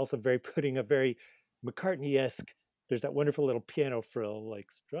Paul is also putting a very McCartney-esque, there's that wonderful little piano frill like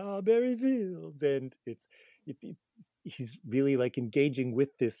Strawberry Fields, and he's really like engaging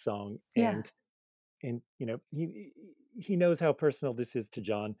with this song. Yeah. And he knows how personal this is to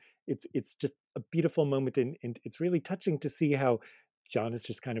John. It's just a beautiful moment, and it's really touching to see how John is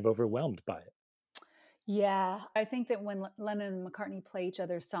just kind of overwhelmed by it. Yeah, I think that when Lennon and McCartney play each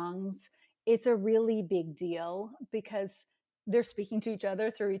other's songs, it's a really big deal because they're speaking to each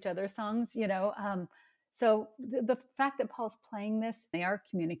other through each other's songs, So the fact that Paul's playing this, they are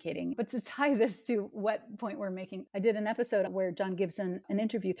communicating. But to tie this to what point we're making, I did an episode where John gives an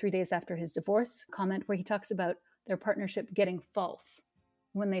interview 3 days after his divorce, comment where he talks about their partnership getting false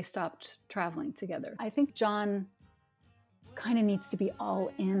when they stopped traveling together. I think John kind of needs to be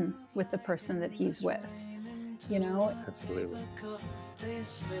all in with the person that he's with, Absolutely. They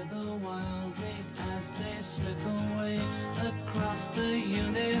slither wildly as they slip away across the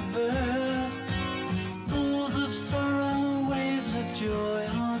universe. Pools of sorrow, waves of joy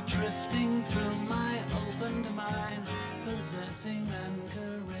are drifting through my opened mind, possessing and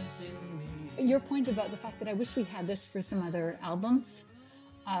caressing me. Your point about the fact that I wish we had this for some other albums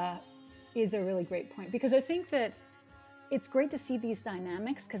is a really great point, because I think that it's great to see these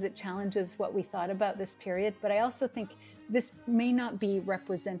dynamics because it challenges what we thought about this period, but I also think this may not be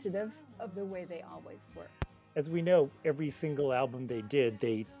representative of the way they always were. As we know, every single album they did,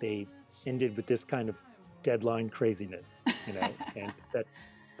 they ended with this kind of deadline craziness, and that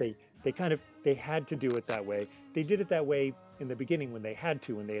they had to do it that way. They did it that way in the beginning when they had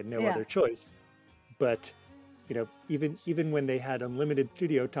to, when they had no other choice. But even when they had unlimited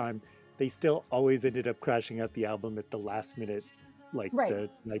studio time, they still always ended up crashing out the album at the last minute like Right. the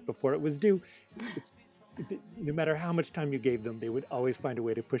night before it was due. No matter how much time you gave them, they would always find a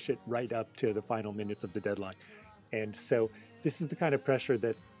way to push it right up to the final minutes of the deadline. And so this is the kind of pressure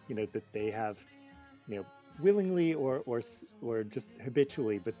that, that they have, you know, willingly or just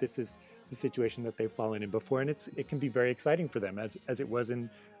habitually, but this is the situation that they've fallen in before, and it can be very exciting for them, as it was in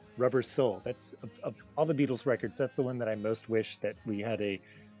Rubber Soul. That's of all the Beatles records, that's the one that I most wish that we had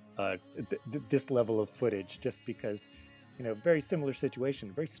this level of footage, just because, very similar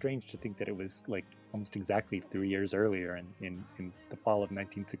situation. Very strange to think that it was like almost exactly 3 years earlier in the fall of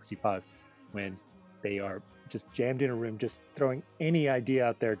 1965, when they are just jammed in a room, just throwing any idea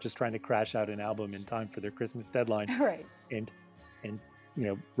out there, just trying to crash out an album in time for their Christmas deadline, Right. and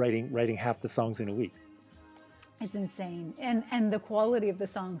writing half the songs in a week. It's insane. And the quality of the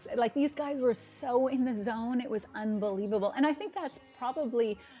songs, like these guys were so in the zone, it was unbelievable. And I think that's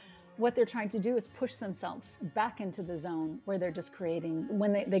probably what they're trying to do, is push themselves back into the zone where they're just creating,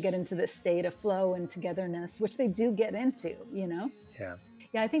 when they get into this state of flow and togetherness, which they do get into, Yeah.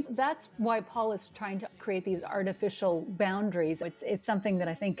 Yeah, I think that's why Paul is trying to create these artificial boundaries. It's something that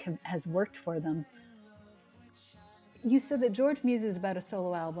I think has worked for them. You said that George muses about a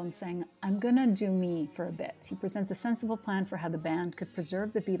solo album, saying, "I'm going to do me for a bit." He presents a sensible plan for how the band could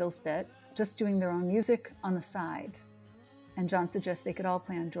preserve the Beatles bit, just doing their own music on the side. And John suggests they could all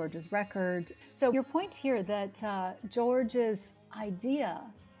play on George's record. So your point here that George's idea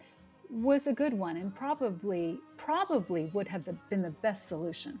was a good one, and probably would have been the best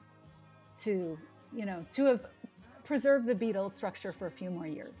solution to have preserved the Beatles structure for a few more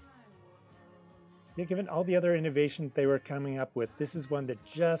years. Yeah, given all the other innovations they were coming up with, this is one that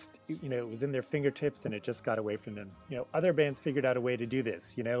just, it was in their fingertips and it just got away from them. Other bands figured out a way to do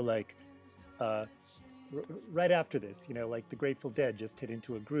this, right after this, like the Grateful Dead just hit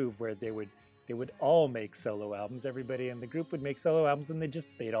into a groove where they would all make solo albums. Everybody in the group would make solo albums, and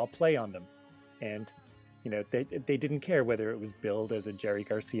they'd all play on them. And, they didn't care whether it was billed as a Jerry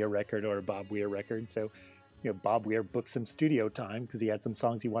Garcia record or a Bob Weir record. So, Bob Weir booked some studio time because he had some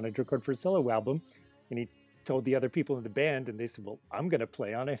songs he wanted to record for a solo album. And he told the other people in the band, and they said, well, I'm going to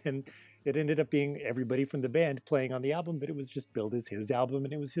play on it. And it ended up being everybody from the band playing on the album, but it was just billed as his album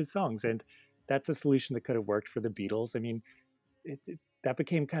and it was his songs. And that's a solution that could have worked for the Beatles. I mean, that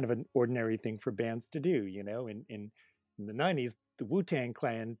became kind of an ordinary thing for bands to do, in the 90s, the Wu-Tang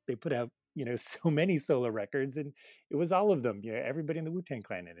Clan, they put out, so many solo records, and it was all of them. Everybody in the Wu-Tang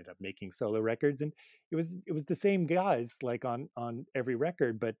Clan ended up making solo records, and it was the same guys like on every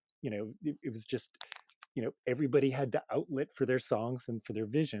record, but it was just, everybody had the outlet for their songs and for their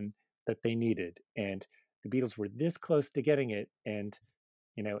vision that they needed. And the Beatles were this close to getting it, and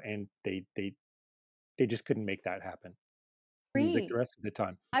and they just couldn't make that happen. Music the rest of the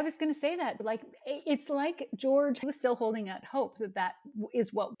time. I was going to say that, like, it's like George was still holding out hope that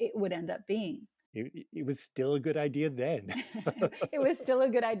is what it would end up being. It was still a good idea then. It was still a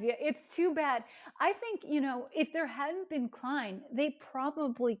good idea. It's too bad. I think, if there hadn't been Klein, they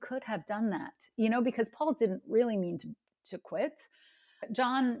probably could have done that, because Paul didn't really mean to quit.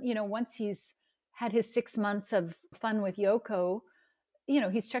 John, once he's had his 6 months of fun with Yoko,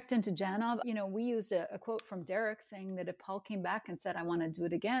 he's checked into Janov. We used a quote from Derek saying that if Paul came back and said, I want to do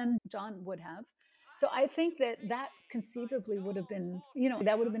it again, John would have. So I think that conceivably would have been,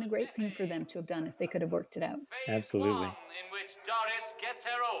 that would have been a great thing for them to have done if they could have worked it out. Absolutely. In which Doris gets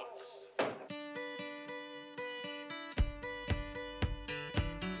her oats.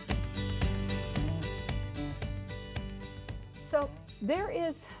 So there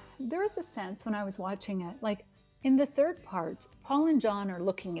is a sense when I was watching it, like, in the third part, Paul and John are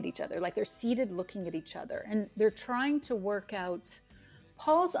looking at each other, like they're seated looking at each other, and they're trying to work out,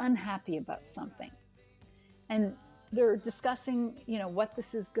 Paul's unhappy about something. And they're discussing, what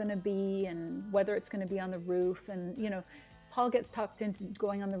this is going to be and whether it's going to be on the roof. And, Paul gets talked into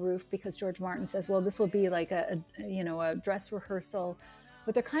going on the roof because George Martin says, well, this will be like a dress rehearsal.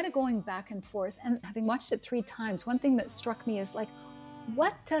 But they're kind of going back and forth. And having watched it 3 times, one thing that struck me is, like,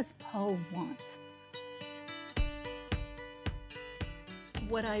 what does Paul want?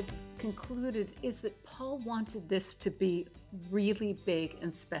 What I've concluded is that Paul wanted this to be really big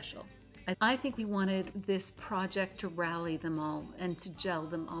and special. I think he wanted this project to rally them all and to gel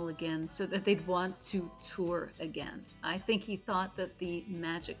them all again so that they'd want to tour again. I think he thought that the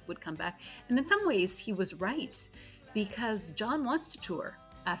magic would come back. And in some ways, he was right, because John wants to tour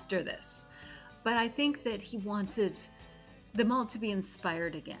after this. But I think that he wanted them all to be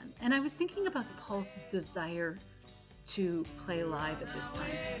inspired again. And I was thinking about Paul's desire to play live at this time.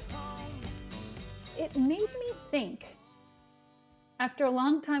 It made me think, after a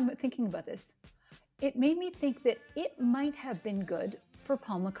long time thinking about this, it made me think that it might have been good for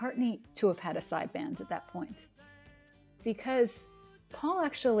Paul McCartney to have had a side band at that point. Because Paul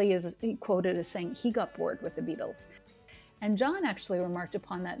actually is quoted as saying he got bored with the Beatles. And John actually remarked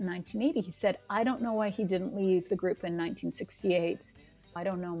upon that in 1980. He said, I don't know why he didn't leave the group in 1968. I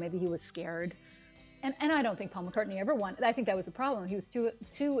don't know, maybe he was scared. And I don't think Paul McCartney ever wanted, I think that was the problem. He was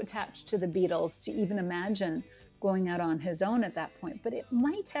too attached to the Beatles to even imagine going out on his own at that point. But it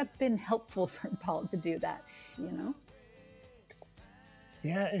might have been helpful for Paul to do that, you know?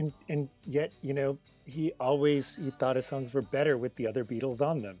 Yeah, and yet, he thought his songs were better with the other Beatles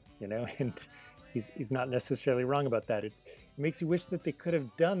on them, and he's not necessarily wrong about that. It makes you wish that they could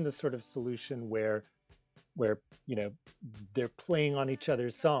have done the sort of solution where they're playing on each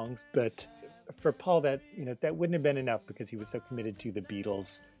other's songs, but for Paul that that wouldn't have been enough because he was so committed to the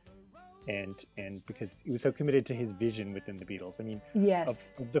Beatles and because he was so committed to his vision within the Beatles. I mean,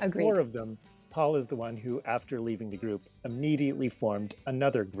 yes, of the agreed. four of them, Paul is the one who, after leaving the group, immediately formed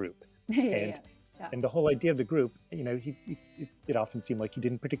another group. Yeah. And the whole idea of the group, it often seemed like he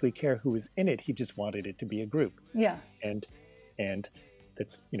didn't particularly care who was in it. He just wanted it to be a group. Yeah. And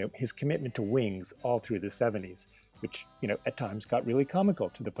that's, his commitment to Wings all through the 70s, which, at times got really comical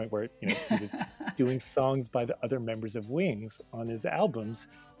to the point where, he was doing songs by the other members of Wings on his albums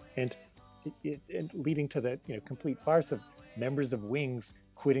and leading to the, complete farce of members of Wings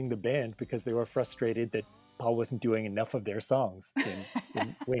quitting the band because they were frustrated that Paul wasn't doing enough of their songs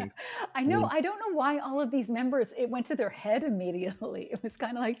in Wings. I know. I don't know why all of these members, it went to their head immediately. It was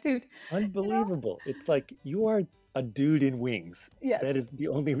kind of like, dude. Unbelievable. It's like, you are a dude in Wings. Yes. That is the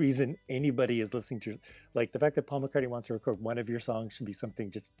only reason anybody is listening to, like, the fact that Paul McCartney wants to record one of your songs should be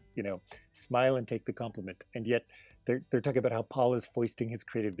something just, smile and take the compliment. And yet they're talking about how Paul is foisting his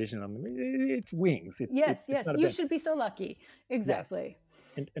creative vision on them. It's Wings. Yes. You should be so lucky. Exactly.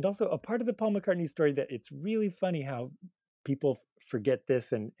 Yes. And also a part of the Paul McCartney story that it's really funny how people forget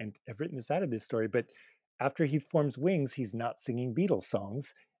this and have written this out of this story, but after he forms Wings, he's not singing Beatles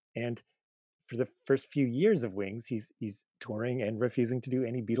songs. And for the first few years of Wings, he's touring and refusing to do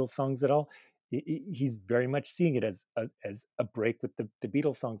any Beatles songs at all. He's very much seeing it as a break with the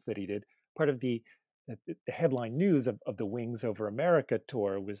Beatles songs that he did. Part of the headline news of the Wings Over America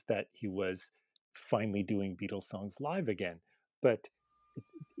tour was that he was finally doing Beatles songs live again. But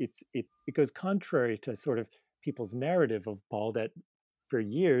it goes contrary to sort of people's narrative of Paul that for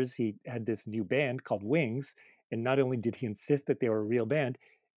years he had this new band called Wings, and not only did he insist that they were a real band,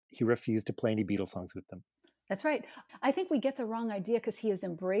 he refused to play any Beatles songs with them. That's right. I think we get the wrong idea because he has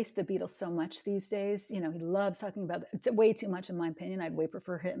embraced the Beatles so much these days. He loves talking about it. It's way too much, in my opinion. I'd way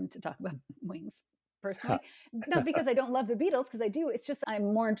prefer him to talk about Wings personally. Not because I don't love the Beatles, because I do. It's just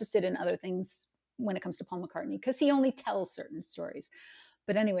I'm more interested in other things when it comes to Paul McCartney because he only tells certain stories.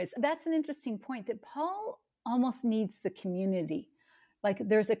 But anyways, that's an interesting point that Paul almost needs the community. Like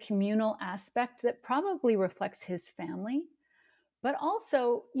there's a communal aspect that probably reflects his family. But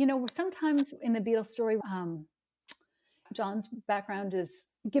also, sometimes in the Beatles story, John's background is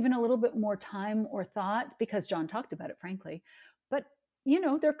given a little bit more time or thought because John talked about it, frankly. But,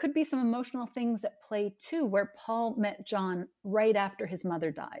 there could be some emotional things at play too, where Paul met John right after his mother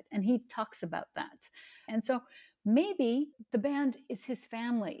died. And he talks about that. And so maybe the band is his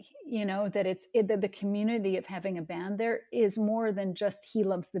family, that the community of having a band there is more than just he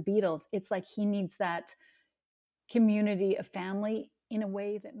loves the Beatles. It's like he needs that community of family in a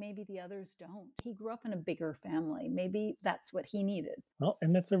way that maybe the others don't. He grew up in a bigger family. Maybe that's what he needed. Well,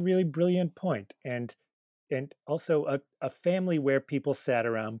 and that's a really brilliant point. And also a family where people sat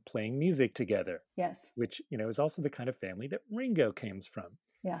around playing music together. Yes. Which, is also the kind of family that Ringo comes from.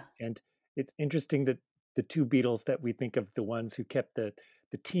 Yeah. And it's interesting that the two Beatles that we think of, the ones who kept the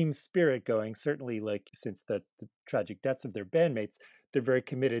team spirit going, certainly like since the tragic deaths of their bandmates, they're very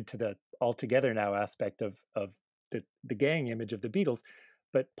committed to the all together now aspect of the gang image of the Beatles.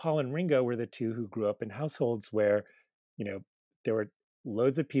 But Paul and Ringo were the two who grew up in households where, there were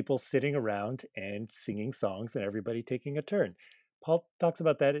loads of people sitting around and singing songs and everybody taking a turn. Paul talks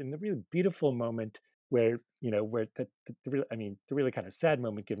about that in the really beautiful moment where, where the really kind of sad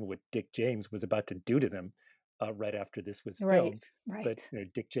moment given what Dick James was about to do to them right after this was filmed. Right. But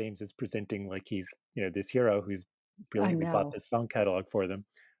Dick James is presenting like he's, this hero who's brilliantly bought this song catalog for them.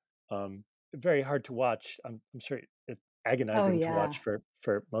 Very hard to watch. I'm sure it's agonizing to watch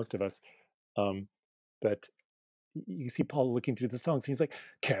for most of us. But you see Paul looking through the songs. He's like,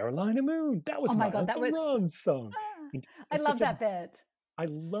 Carolina Moon. That was my Uncle Ron's song. I love that bit. I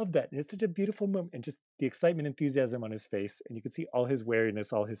love that. And it's such a beautiful moment, and just the excitement, enthusiasm on his face. And you can see all his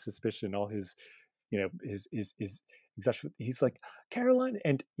wariness, all his suspicion, all his, his exhaustion. He's like, Caroline.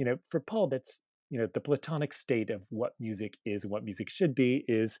 And, for Paul, that's the platonic state of what music is and what music should be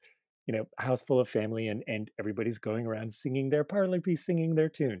is, a house full of family and everybody's going around singing their parlor piece, singing their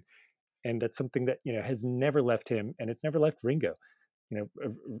tune. And that's something that, has never left him and it's never left Ringo. You know,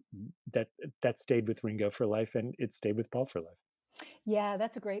 that that stayed with Ringo for life and it stayed with Paul for life. Yeah,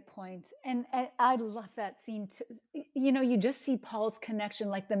 that's a great point. And I love that scene too. You just see Paul's connection,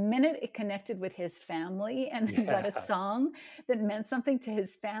 like the minute it connected with his family and he got Yeah. a song that meant something to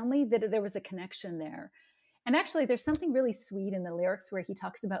his family, that there was a connection there. And actually, there's something really sweet in the lyrics where he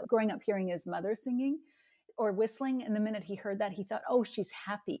talks about growing up hearing his mother singing or whistling. And the minute he heard that, he thought, oh, she's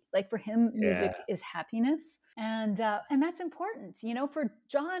happy. Like for him, music Yeah. is happiness. And that's important. For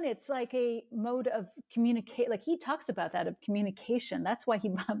John, it's like a mode of communicate. Like he talks about that of communication. That's why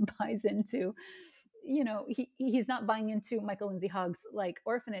he buys into, he's not buying into Michael Lindsay Hogg's like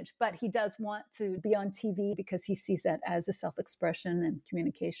orphanage, but he does want to be on TV because he sees that as a self-expression and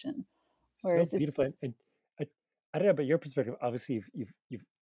communication. So Whereas beautiful. it's, And I don't know about your perspective. Obviously, you've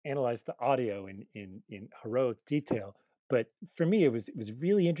analyzed the audio in heroic detail, but for me, it was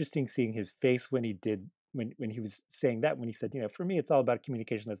really interesting seeing his face when he did when he was saying that when he said, for me, it's all about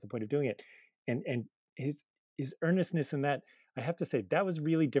communication. That's the point of doing it, and his earnestness in that. I have to say that was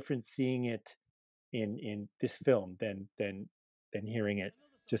really different seeing it in this film than hearing it,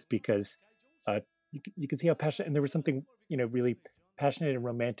 just because you could see how passionate and there was something really passionate and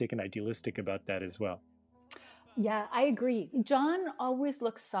romantic and idealistic about that as well. yeah, I agree. John always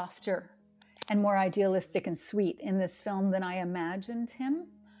looks softer and more idealistic and sweet in this film than I imagined him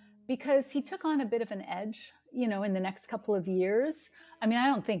because he took on a bit of an edge, in the next couple of years. I mean, I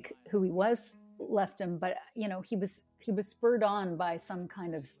don't think who he was left him, but he was spurred on by some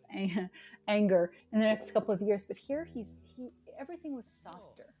kind of anger in the next couple of years. But here he everything was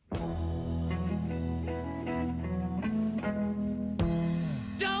softer.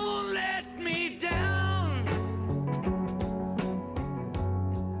 Don't let me down.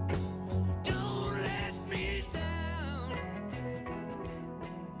 Don't let me down.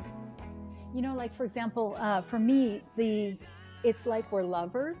 Like for example, for me, It's Like We're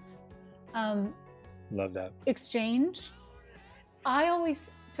Lovers Love that. exchange, I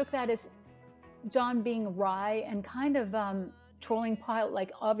always took that as John being wry and kind of trolling Paul.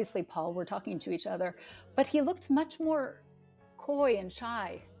 Like obviously, Paul, we're talking to each other, but he looked much more coy and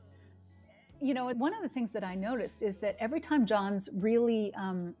shy. One of the things that I noticed is that every time John's really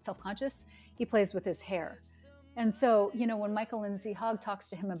self-conscious, he plays with his hair. And so, when Michael Lindsay Hogg talks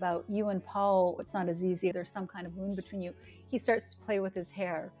to him about you and Paul, it's not as easy, there's some kind of wound between you, he starts to play with his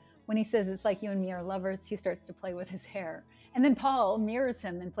hair. When he says it's like you and me are lovers, he starts to play with his hair. And then Paul mirrors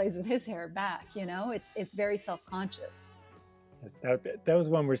him and plays with his hair back, it's very self-conscious. Yes, that was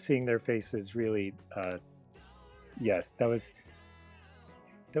one we're seeing their faces really. Yes, that was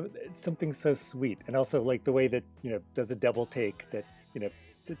something so sweet, and also like the way that does a double take that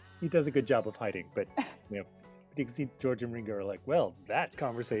that he does a good job of hiding, but but you can see George and Ringo are like, well, that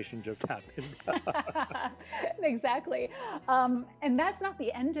conversation just happened. Exactly. And that's not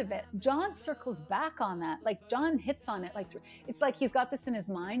the end of it. John circles back on that. Like John hits on it. It's like he's got this in his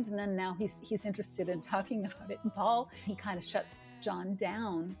mind, and then now he's interested in talking about it. And Paul, he kind of shuts John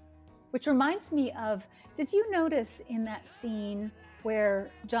down, which reminds me of, did you notice in that scene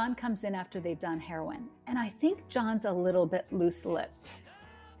where John comes in after they've done heroin? And I think John's a little bit loose-lipped.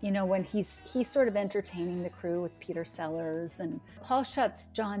 When he's sort of entertaining the crew with Peter Sellers, and Paul shuts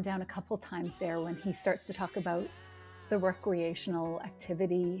John down a couple times there when he starts to talk about the recreational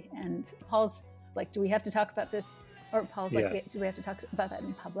activity. And Paul's like, do we have to talk about this? Or Paul's Yeah. like, do we have to talk about that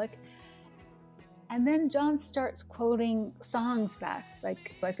in public? And then John starts quoting songs back,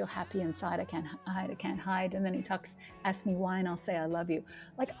 like, I feel happy inside, I can't hide. And then he asks me why, and I'll say I love you.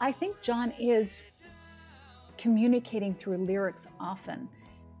 Like, I think John is communicating through lyrics often.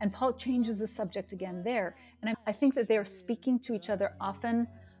 And Paul changes the subject again there. And I think that they're speaking to each other often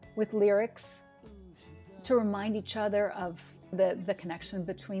with lyrics to remind each other of the connection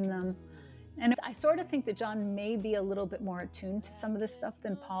between them. And I sort of think that John may be a little bit more attuned to some of this stuff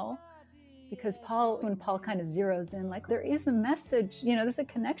than Paul, because when Paul kind of zeroes in, like, there is a message, there's a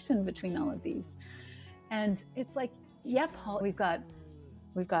connection between all of these. And it's like, yeah, Paul, we've got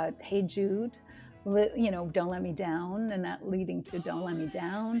Hey Jude, Don't Let Me Down, and that leading to Don't Let Me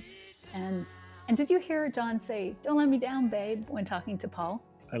Down. And did you hear John say, don't let me down, babe, when talking to Paul?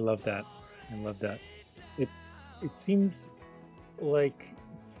 I love that. It seems like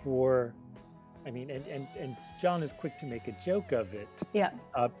and John is quick to make a joke of it. Yeah.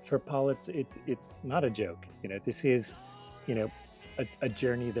 For Paul, it's not a joke. This is, a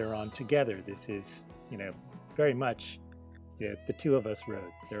journey they're on together. This is, very much, the two of us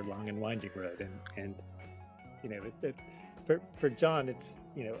road, their long and winding road, and for John, it's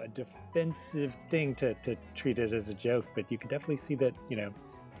a defensive thing to treat it as a joke, but you can definitely see that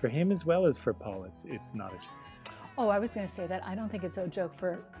for him as well as for Paul, it's not a joke. Oh, I was going to say that I don't think it's a joke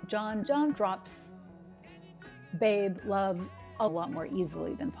for John. John drops babe, love a lot more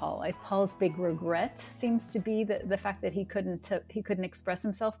easily than Paul. Paul's big regret seems to be the fact that he couldn't express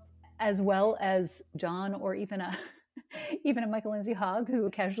himself as well as John, or even a Michael Lindsay Hogg, who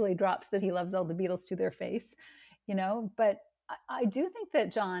casually drops that he loves all the Beatles to their face, But I do think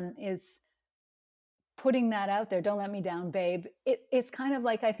that John is putting that out there. Don't let me down, babe. It's kind of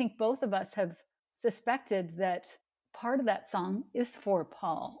like, I think both of us have suspected that part of that song is for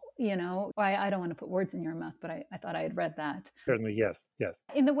Paul. I don't want to put words in your mouth, but I thought I had read that. Certainly, yes.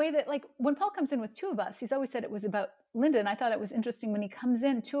 In the way that, like, when Paul comes in with Two of Us, he's always said it was about Linda. And I thought it was interesting when he comes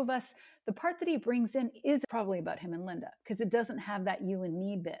in, Two of Us, the part that he brings in is probably about him and Linda, because it doesn't have that you and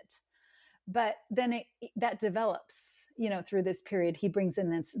me bit. But then that develops, through this period. He brings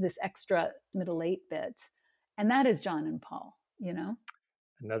in this extra middle eight bit, and that is John and Paul,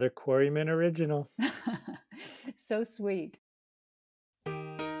 Another Quarrymen original. So sweet.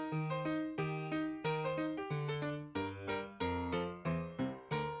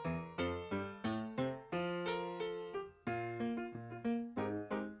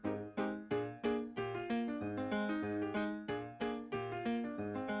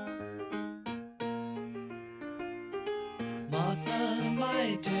 Martha,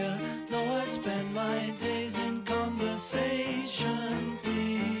 my dear, though I spend my days in conversation,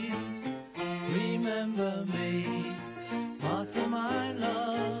 please remember me. Martha, my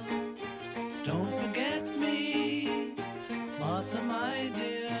love, don't forget me. Martha, my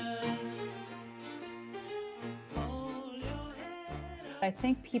dear, hold your head up. I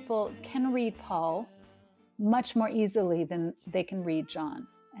think people can read Paul much more easily than they can read John.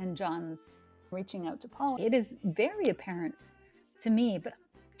 And John's reaching out to Paul, it is very apparent to me, but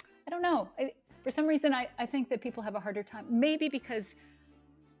I don't know. For some reason, I think that people have a harder time, maybe because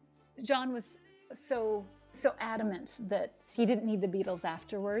John was so adamant that he didn't need the Beatles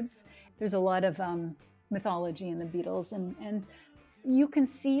afterwards. There's a lot of mythology in the Beatles, and you can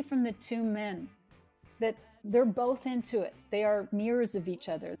see from the two men that they're both into it. They are mirrors of each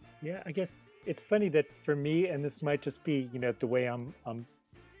other. Yeah, I guess it's funny that for me, and this might just be the way I'm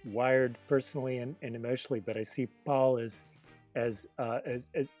wired personally and emotionally, but I see Paul as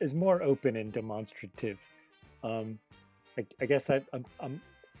more open and demonstrative. I guess I'm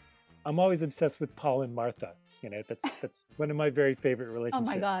always obsessed with Paul and Martha. That's one of my very favorite relationships. Oh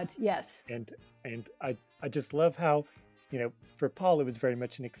my God, yes. And I just love how for Paul it was very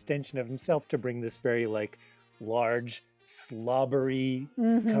much an extension of himself to bring this very large, slobbery,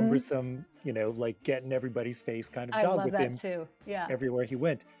 cumbersome, get in everybody's face kind of dog with him too. Yeah. everywhere he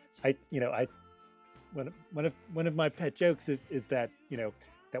went. One of my pet jokes is that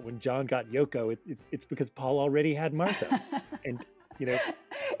that when John got Yoko, it's because Paul already had Martha, and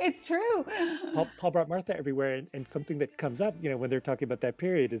it's true. Paul brought Martha everywhere, and something that comes up when they're talking about that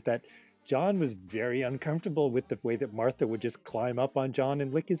period is that John was very uncomfortable with the way that Martha would just climb up on John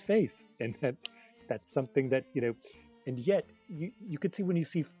and lick his face, and that's something that and yet you could see when you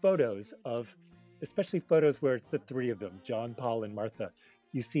see photos of, especially photos where it's the three of them, John, Paul, and Martha,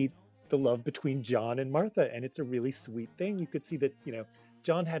 you see the love between John and Martha, and it's a really sweet thing. You could see that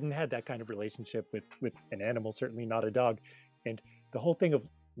John hadn't had that kind of relationship with an animal, certainly not a dog, and the whole thing of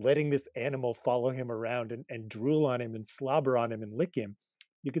letting this animal follow him around and drool on him and slobber on him and lick him,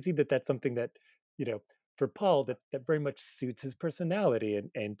 you can see that that's something that for Paul that very much suits his personality,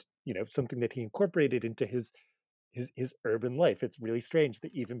 and something that he incorporated into his urban life. It's really strange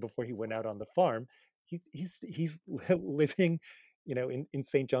that even before he went out on the farm, he's living in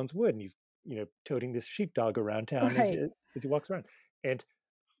St. John's Wood, and he's toting this sheepdog around town Right. as he walks around. And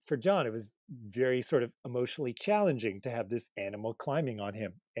for John, it was very sort of emotionally challenging to have this animal climbing on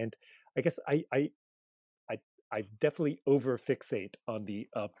him. And I guess I definitely over fixate on the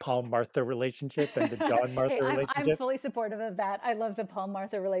Paul Martha relationship and the John Martha Hey, I'm relationship. fully supportive of that. I love the Paul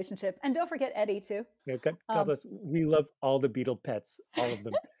Martha relationship, and don't forget Eddie too. God bless. We love all the Beatle pets, all of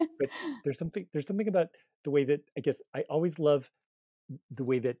them. But there's something about the way that I guess I always love the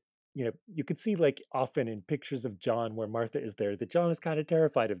way that you could see often in pictures of John where Martha is there, that John is kind of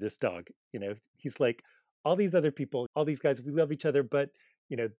terrified of this dog. He's like, all these other people, all these guys, we love each other, but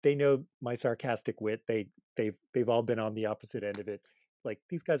they know my sarcastic wit. They've all been on the opposite end of it. Like,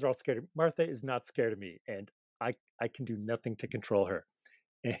 these guys are all scared. Martha is not scared of me, and I can do nothing to control her.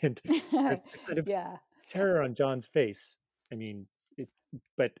 And there's a kind of Yeah. terror on John's face. I mean,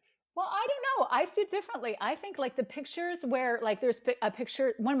 but Well, I don't know. I see it differently. I think like the pictures where like there's a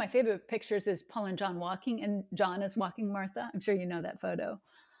picture, one of my favorite pictures is Paul and John walking, and John is walking Martha. I'm sure you know that photo.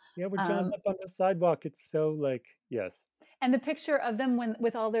 Yeah, where John's Um, up on the sidewalk, it's so like, yes. and the picture of them when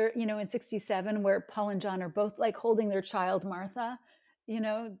with all their, in 67, where Paul and John are both like holding their child Martha, they've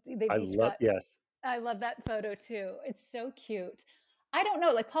I each love, got, yes. I love that photo too. It's so cute. I don't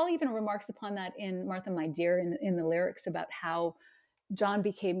know, like Paul even remarks upon that in Martha, My Dear, in the lyrics about how John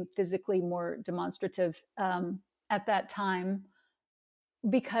became physically more demonstrative at that time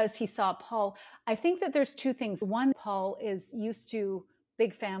because he saw Paul. I think that there's two things. One, Paul is used to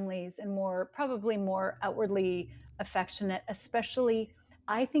big families and probably more outwardly affectionate, especially,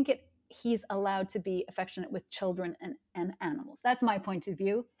 I think he's allowed to be affectionate with children and animals. That's my point of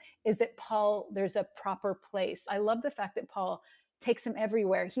view, is that Paul, there's a proper place. I love the fact that Paul takes him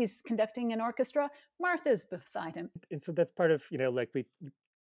everywhere. He's conducting an orchestra, Martha's beside him. And so that's part of, like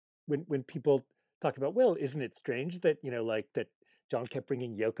when people talk about, well, isn't it strange that, like that John kept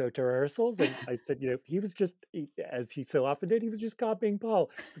bringing Yoko to rehearsals? And I said, he was just, as he so often did, he was just copying Paul,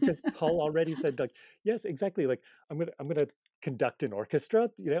 because Paul already said, like, yes, exactly. Like, I'm gonna conduct an orchestra.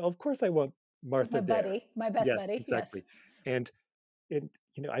 Of course I want Martha My there. buddy, my best Yes, buddy, yes. exactly. And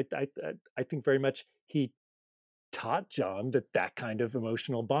I think very much he taught John that that kind of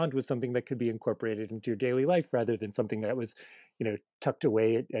emotional bond was something that could be incorporated into your daily life rather than something that was, tucked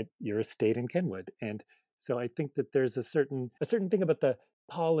away at your estate in Kenwood. And so I think that there's a certain thing about the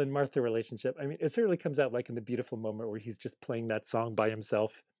Paul and Martha relationship. I mean, it certainly comes out like in the beautiful moment where he's just playing that song by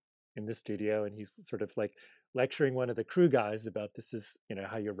himself in the studio, and he's sort of like lecturing one of the crew guys about this is,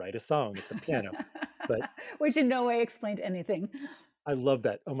 how you write a song at the piano. But Which in no way explained anything. I love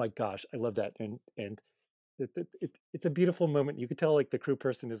that. Oh my gosh, I love that. And it's a beautiful moment. You could tell like the crew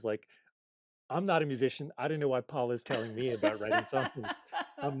person is like, I'm not a musician. I don't know why Paul is telling me about writing songs.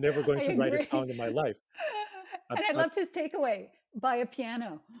 I'm never I going to write a agree. song in my life. And I loved his takeaway, buy a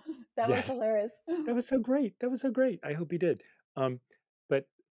piano. That was Yes, hilarious. that was so great. That was so great. I hope he did. But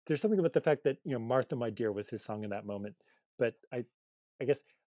there's something about the fact that Martha, My Dear was his song in that moment. But I guess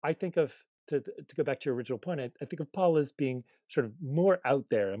I think of to go back to your original point. I think of Paul as being sort of more out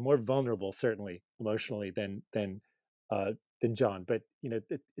there and more vulnerable, certainly emotionally uh, than John. But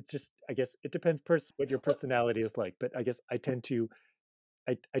it's just, I guess it depends what your personality is like. But I guess I tend to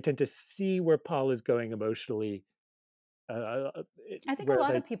see where Paul is going emotionally, I think a whereas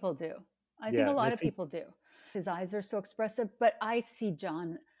lot of people do. I think yeah, a and I lot of see. people do. His eyes are so expressive, but I think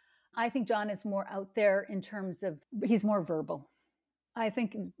John is more out there in terms of he's more verbal. I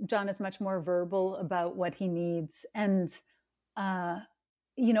think John is much more verbal about what he needs. Uh,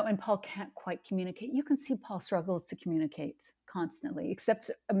 and Paul can't quite communicate. You can see Paul struggles to communicate constantly,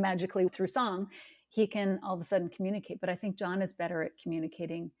 except magically through song, he can all of a sudden communicate. But I think John is better at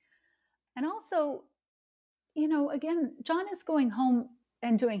communicating. And also, again, John is going home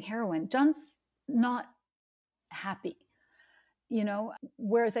and doing heroin. John's not happy,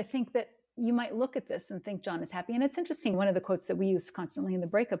 whereas I think that you might look at this and think John is happy. And it's interesting. One of the quotes that we use constantly in the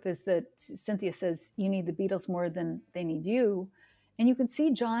breakup is that Cynthia says, "You need the Beatles more than they need you." And you can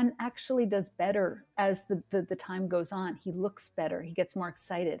see John actually does better as the time goes on. He looks better. He gets more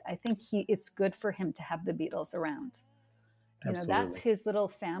excited. I think it's good for him to have the Beatles around. That's Absolutely. his little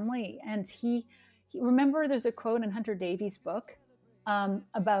family. And he remember there's a quote in Hunter Davies' book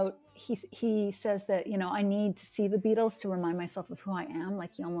about he says that, I need to see the Beatles to remind myself of who I am.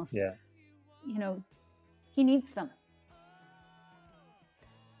 Like he almost, Yeah. He needs them.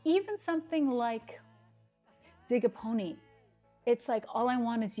 Even something like Dig a Pony. It's like, all I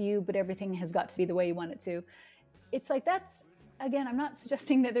want is you, but everything has got to be the way you want it to. It's like, that's, again, I'm not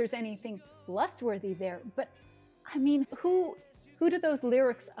suggesting that there's anything lustworthy there, but I mean, who do those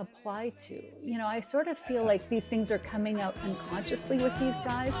lyrics apply to? I sort of feel like these things are coming out unconsciously with these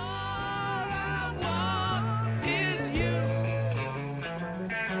guys.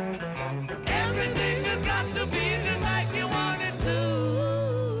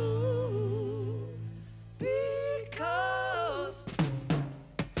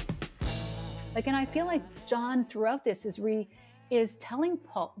 And I feel like John throughout this is telling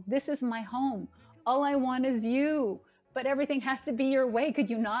Paul, this is my home. All I want is you, but everything has to be your way. Could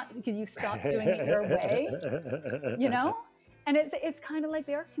you stop doing it your way? And it's kind of like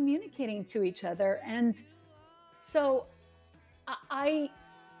they're communicating to each other. And so I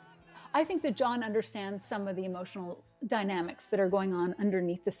think that John understands some of the emotional dynamics that are going on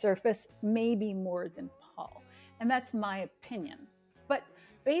underneath the surface, maybe more than Paul. And that's my opinion. But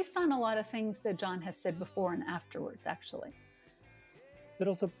based on a lot of things that John has said before and afterwards, actually. But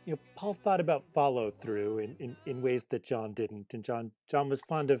also, Paul thought about follow through in ways that John didn't. And John was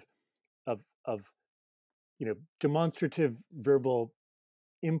fond of of demonstrative verbal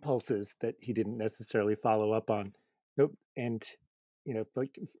impulses that he didn't necessarily follow up on. Nope. And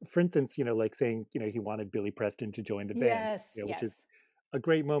like for instance, like saying he wanted Billy Preston to join the band, Yes, which is yes, a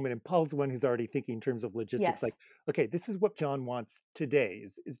great moment. And Paul's the one who's already thinking in terms of logistics, like, yes. okay, this is what John wants today.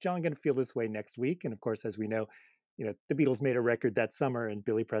 Is John going to feel this way next week? And of course, as we know, the Beatles made a record that summer, and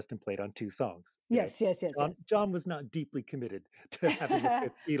Billy Preston played on two songs. Yes, yes, yes, yes. John was not deeply committed to having a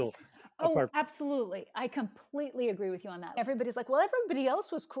fifth Beatle Oh, apart. absolutely. I completely agree with you on that. Everybody's like, well, everybody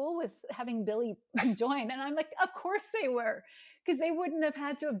else was cool with having Billy join. And I'm like, of course they were, because they wouldn't have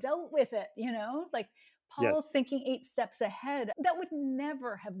had to have dealt with it, Like Yes, Paul's thinking 8 steps ahead. That would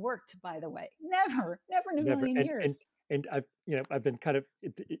never have worked, by the way. Never in a never. million years. And I've been kind of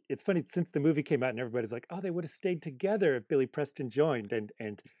it's funny since the movie came out and everybody's like, oh, they would have stayed together if Billy Preston joined.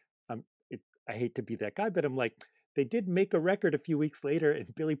 And um, I hate to be that guy, but I'm like, they did make a record a few weeks later,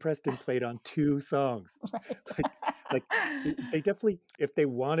 and Billy Preston played on two songs. Right. Like they definitely, if they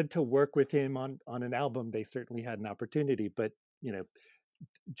wanted to work with him on an album, they certainly had an opportunity. But you know,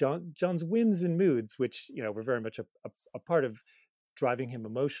 John's whims and moods, which were very much a part of driving him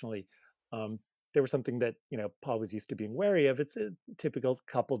emotionally. Um, there was something that Paul was used to being wary of. It's a typical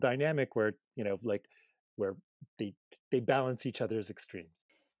couple dynamic where like where they they balance each other's extremes.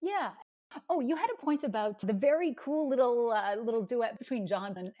 Yeah. Oh, you had a point about the very cool little duet between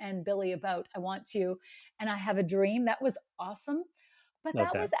John and Billy about "I Want You" and "I Have a Dream." That was awesome, but Love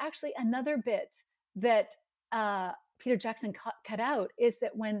that that. was actually another bit that Peter Jackson cut out. Is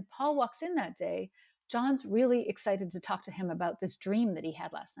that when Paul walks in that day, John's really excited to talk to him about this dream that he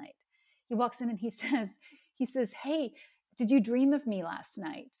had last night. He walks in and he says, "Hey, did you dream of me last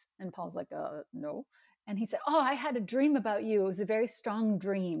night?" And Paul's like, "No." And he said, "Oh, I had a dream about you. It was a very strong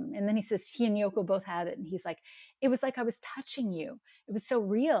dream." And then he says he and Yoko both had it. And he's like, "It was like I was touching you. It was so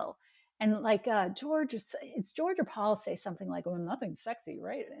real." And like it's George or Paul say something like, "Well, nothing sexy,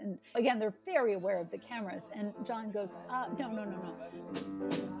 right?" And again, they're very aware of the cameras. And John goes, "No, no, no, no."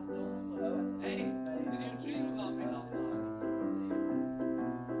 Hey, did you dream about me last night?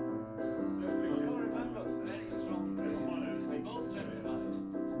 Very strong dream. We both dreamt about it.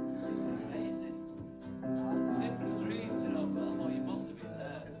 Amazing. Different dreams, but I thought you must have been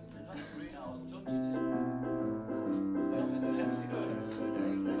there. I was touching it. Felt the sexy contact.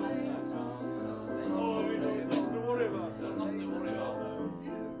 Don't worry about it. Nothing to worry about.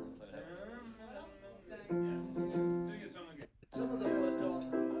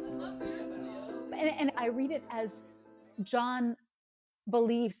 And I read it as John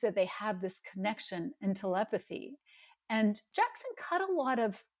believes that they have this connection and telepathy. And Jackson cut a lot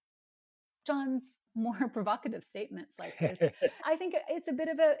of John's more provocative statements like this. I think it's a bit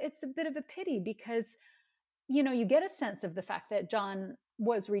of a pity because you get a sense of the fact that John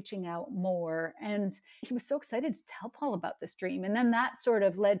was reaching out more and he was so excited to tell Paul about this dream. And then that sort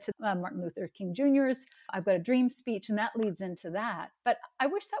of led to Martin Luther King Jr.'s "I've Got a Dream" speech, and that leads into that. But I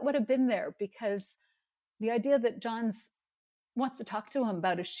wish that would have been there because the idea that John's wants to talk to him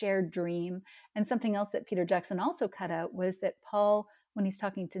about a shared dream. And something else that Peter Jackson also cut out was that Paul, when he's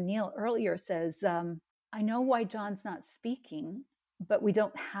talking to Neil earlier, says, "I know why John's not speaking, but we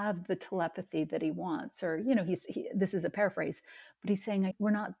don't have the telepathy that he wants." Or, this is a paraphrase, but he's saying,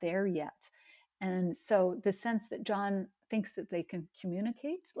 "We're not there yet." And so the sense that John thinks that they can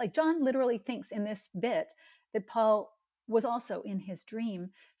communicate, like John literally thinks in this bit that Paul was also in his dream,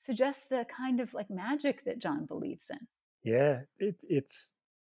 suggests the kind of like magic that John believes in. Yeah, it's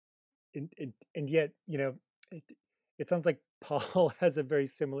and yet it, it sounds like Paul has a very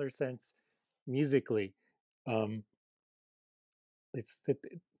similar sense musically. Um,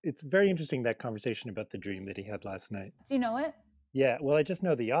 it's very interesting, that conversation about the dream that he had last night. Do you know it? Yeah, well, I just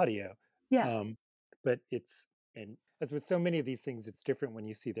know the audio, Yeah. um, but and as with so many of these things, it's different when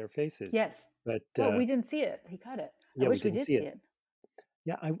you see their faces. Yes. But Well, we didn't see it. He cut it. I yeah, we wish we didn't did see see it. it.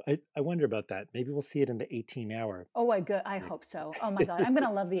 Yeah, I wonder about that. Maybe we'll see it in the 18 hour. Oh, I hope so. Oh my God, I'm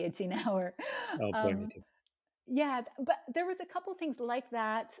gonna love the 18 hour. Oh boy, me Um, too. yeah, but there was a couple things like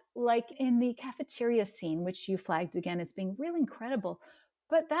that, like in the cafeteria scene, which you flagged again as being really incredible.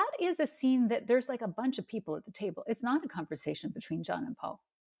 But that is a scene that there's like a bunch of people at the table. It's not a conversation between John and Paul.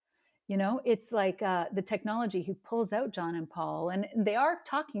 It's like the technology who pulls out John and Paul, and they are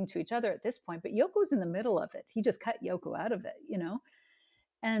talking to each other at this point, but Yoko's in the middle of it. He just cut Yoko out of it.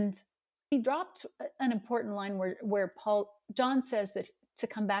 And he dropped an important line where John says that to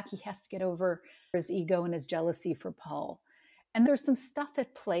come back, he has to get over his ego and his jealousy for Paul. And there's some stuff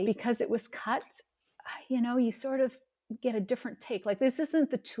at play because it was cut. You sort of get a different take. Like, this isn't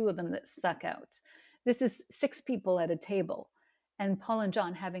the two of them that stuck out. This is 6 people at a table. and Paul and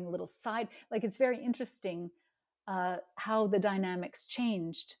John having a little side, like it's very interesting how the dynamics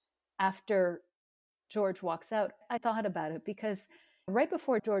changed after George walks out. I thought about it because right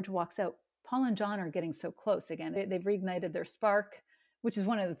before George walks out, Paul and John are getting so close again. They've reignited their spark, which is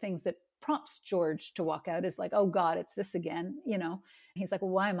one of the things that prompts George to walk out, is like, oh God, it's this again, you know? And he's like,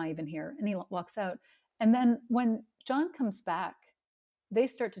 well, why am I even here? And he walks out. And then when John comes back, they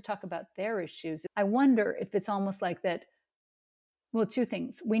start to talk about their issues. I wonder if it's almost like that. Well, two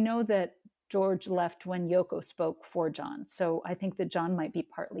things. We know that George left when Yoko spoke for John. So I think that John might be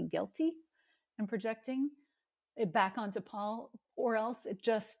partly guilty and projecting it back onto Paul, or else it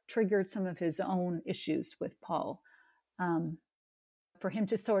just triggered some of his own issues with Paul. For him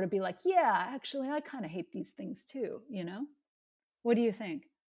to sort of be like, yeah, actually, I kind of hate these things too, you know? What do you think?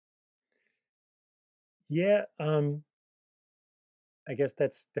 Yeah, I guess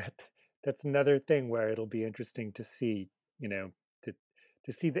that's another thing where it'll be interesting to see, you know,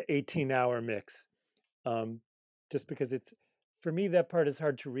 to see the 18-hour mix. Just because it's, for me, that part is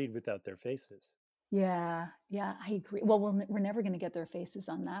hard to read without their faces. Yeah, I agree. Well, we're never going to get their faces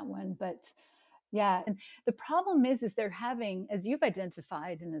on that one, but yeah. And the problem is they're having, as you've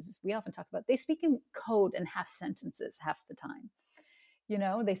identified, and as we often talk about, they speak in code and half sentences half the time. You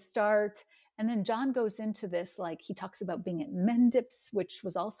know, they start, and then John goes into this, like he talks about being at Mendips, which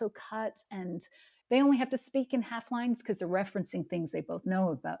was also cut, and they only have to speak in half lines because they're referencing things they both know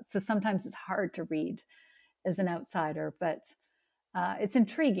about. So sometimes it's hard to read as an outsider, but it's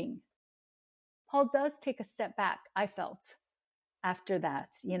intriguing. Paul does take a step back, I felt, after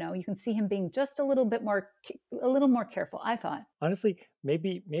that. You know, you can see him being just a little more careful, I thought. Honestly,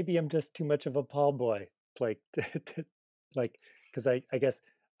 maybe I'm just too much of a Paul boy. Like, like, because I guess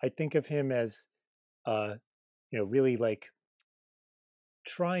I think of him as, really like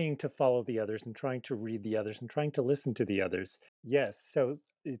trying to follow the others and trying to read the others and trying to listen to the others. Yes, so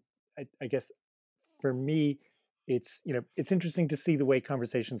I guess for me, it's interesting to see the way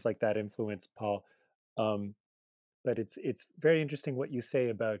conversations like that influence Paul. But it's very interesting what you say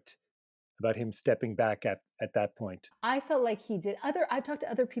about him stepping back at that point. I felt like he did. I've talked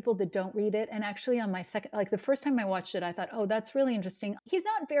to other people that don't read it, and actually on my second, like the first time I watched it, I thought, oh, that's really interesting. He's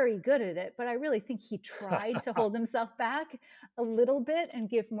not very good at it, but I really think he tried to hold himself back a little bit and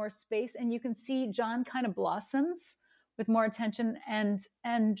give more space. And you can see John kind of blossoms with more attention,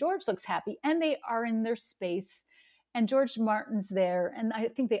 and George looks happy, and they are in their space, and George Martin's there, and I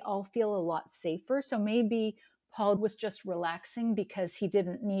think they all feel a lot safer. So maybe Paul was just relaxing because he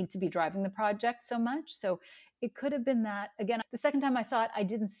didn't need to be driving the project so much. So it could have been that. Again, the second time I saw it, I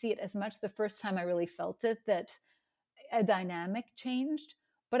didn't see it as much. The first time I really felt it, that a dynamic changed.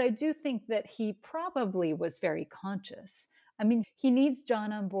 But I do think that he probably was very conscious. I mean, he needs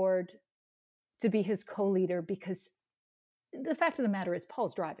John on board to be his co-leader because the fact of the matter is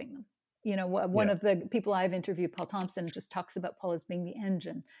Paul's driving them. You know, one of the people I've interviewed, Paul Thompson, just talks about Paul as being the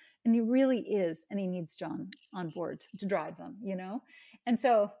engine. And he really is. And he needs John on board to drive them, you know? And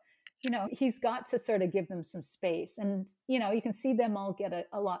so, you know, he's got to sort of give them some space. And, you know, you can see them all get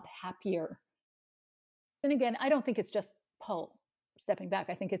a lot happier. And again, I don't think it's just Paul stepping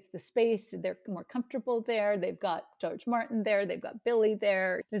back. I think it's the space. They're more comfortable there. They've got George Martin there. They've got Billy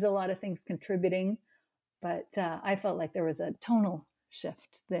there. There's a lot of things contributing. But I felt like there was a tonal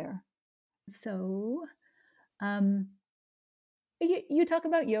shift there. So you talk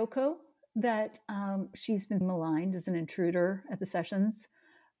about Yoko, that she's been maligned as an intruder at the sessions.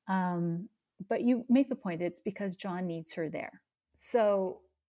 But you make the point, it's because John needs her there. So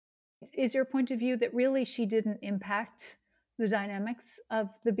is your point of view that really she didn't impact the dynamics of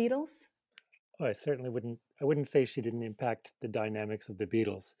the Beatles? Oh, I wouldn't say she didn't impact the dynamics of the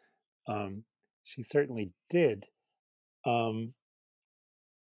Beatles. She certainly did.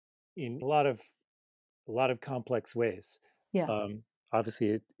 In a lot of complex ways. Yeah.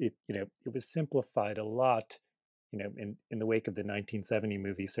 Obviously, it was simplified a lot, in the wake of the 1970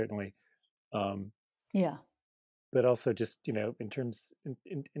 movie, certainly. Yeah. But also just in terms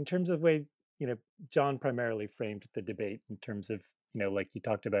of way John primarily framed the debate in terms of like you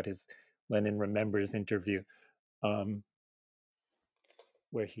talked about his Lennon Remembers interview,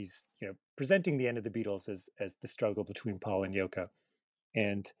 where he's presenting the end of the Beatles as the struggle between Paul and Yoko,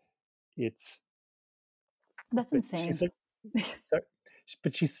 and that's insane.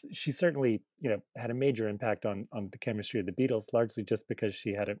 But she certainly had a major impact on the chemistry of the Beatles, largely just because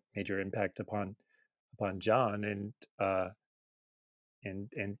she had a major impact upon John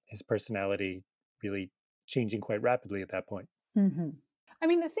and his personality really changing quite rapidly at that point. Mm-hmm. I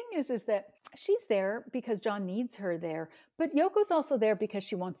mean, the thing is that she's there because John needs her there, but Yoko's also there because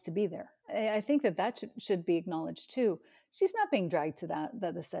she wants to be there. I think that should be acknowledged too. she's not being dragged to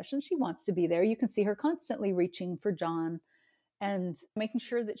the session. She wants to be there. You can see her constantly reaching for John and making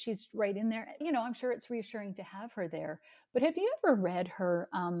sure that she's right in there. I'm sure it's reassuring to have her there. But have you ever read her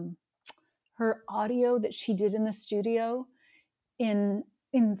audio that she did in the studio in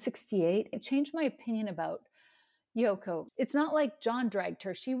 '68? It changed my opinion about Yoko. It's not like John dragged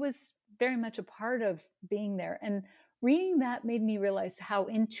her. She was very much a part of being there. And reading that made me realize how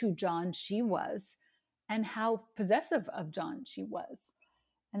into John she was and how possessive of John she was.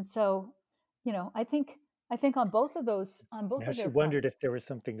 And so, I think on both of those, on both Now of she their wondered parts, if there was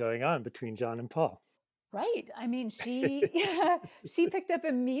something going on between John and Paul. right? I mean, she she picked up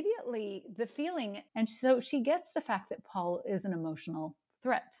immediately the feeling, and so she gets the fact that Paul is an emotional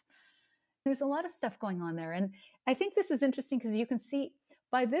threat. There's a lot of stuff going on there, and I think this is interesting because you can see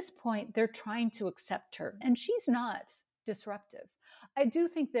by this point they're trying to accept her, and she's not disruptive. I do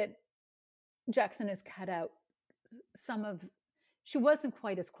think that Jackson has cut out some of. She wasn't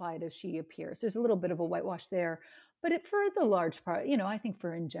quite as quiet as she appears. There's a little bit of a whitewash there, but for the large part, I think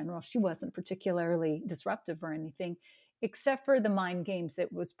for in general, she wasn't particularly disruptive or anything, except for the mind games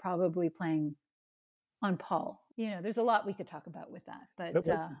that was probably playing on Paul. There's a lot we could talk about with that, but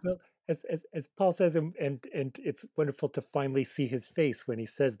Well, as Paul says, and it's wonderful to finally see his face when he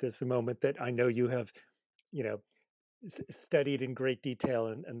says this, a moment that I know you have, you know, studied in great detail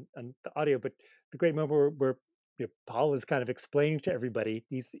and the audio, but the great moment where Paul is kind of explaining to everybody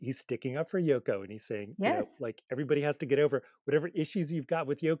he's sticking up for Yoko, and he's saying, yes, like everybody has to get over whatever issues you've got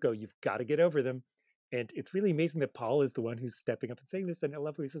with Yoko, you've got to get over them. And it's really amazing that Paul is the one who's stepping up and saying this. And I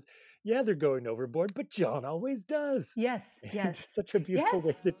love how he says, "Yeah, they're going overboard, but John always does." yes, And yes, it's such a beautiful way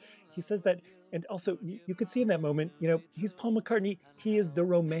yes, that he says that. And also, you could see in that moment, he's Paul McCartney. He is the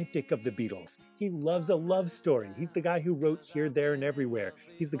romantic of the Beatles. He loves a love story. He's the guy who wrote Here, There, and Everywhere.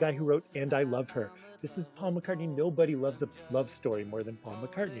 He's the guy who wrote And I Love Her. This is Paul McCartney. Nobody loves a love story more than Paul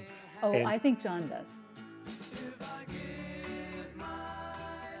McCartney. Oh, And I think John does.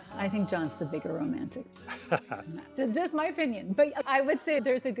 I think John's the bigger romantic. Just my opinion. But I would say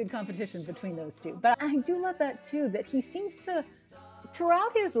there's a good competition between those two. But I do love that too, that he seems to,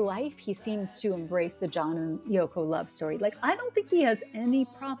 throughout his life, he seems to embrace the John and Yoko love story. Like, I don't think he has any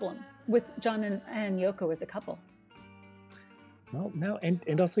problem with John and Yoko as a couple. Well, no,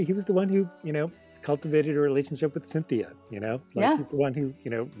 and also he was the one who, cultivated a relationship with Cynthia, Yeah. he's the one who,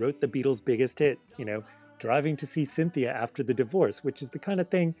 wrote the Beatles' biggest hit, driving to see Cynthia after the divorce, which is the kind of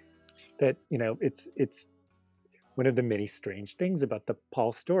thing that, it's one of the many strange things about the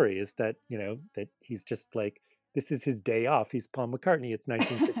Paul story is that, that he's just like, this is his day off. He's Paul McCartney. It's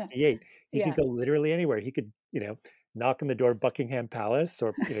 1968. He Yeah. could go literally anywhere. He could, knock on the door of Buckingham Palace,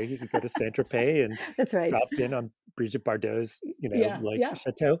 or, he could go to Saint-Tropez and That's right. drop in on Brigitte Bardot's, Yeah.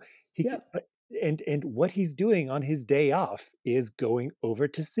 chateau. He Yeah. could, but, and what he's doing on his day off is going over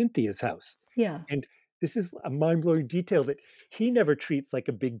to Cynthia's house. Yeah. And this is a mind-blowing detail that he never treats like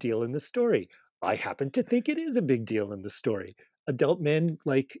a big deal in the story. I happen to think it is a big deal in the story. Adult men,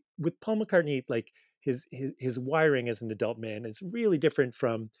 like with Paul McCartney, like his wiring as an adult man is really different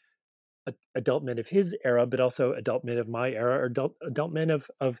from adult men of his era, but also adult men of my era, or adult men of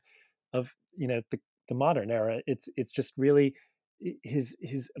the modern era. It's just really his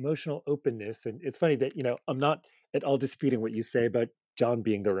emotional openness, and it's funny that I'm not at all disputing what you say about John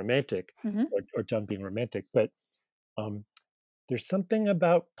being the romantic, Mhm. or John being romantic, but um, there's something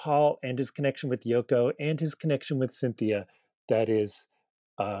about Paul and his connection with Yoko and his connection with Cynthia that is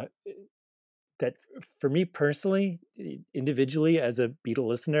uh, that for me personally, individually as a Beatle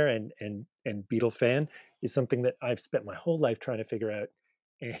listener and Beatle fan, is something that I've spent my whole life trying to figure out,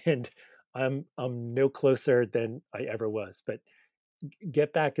 and I'm no closer than I ever was. But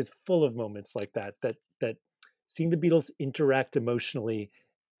Get Back is full of moments like that. That seeing the Beatles interact emotionally,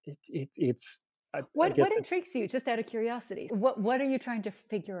 it's I What guess what intrigues you, just out of curiosity? What are you trying to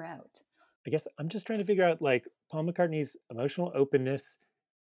figure out? I guess I'm just trying to figure out like Paul McCartney's emotional openness.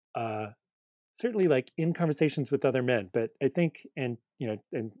 Uh, Certainly like in conversations with other men, but I think, and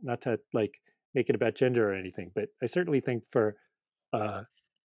not to like make it about gender or anything, but I certainly think for uh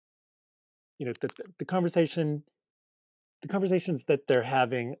the conversations that they're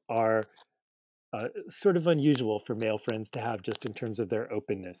having are sort of unusual for male friends to have, just in terms of their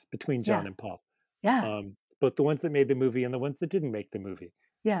openness between John Yeah. and Paul, Yeah. both the ones that made the movie and the ones that didn't make the movie.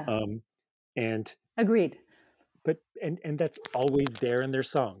 Yeah. um and Agreed. but and that's always there in their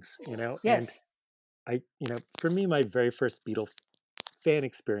songs, and Yes. for me, my very first Beatles fan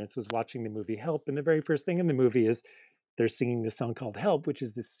experience was watching the movie Help, and the very first thing in the movie is they're singing this song called Help, which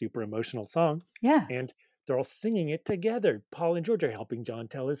is this super emotional song, Yeah. and they're all singing it together. Paul and George are helping John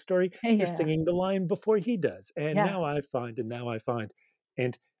tell his story. They're Yeah. singing the line before he does. And Yeah. now I find, and now I find.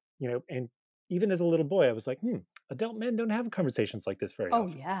 And, and even as a little boy, I was like, adult men don't have conversations like this very Oh,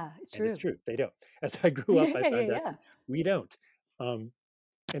 often. yeah. And it's True. true, they don't. As I grew up, Yeah, I yeah, found out yeah. we don't. Um,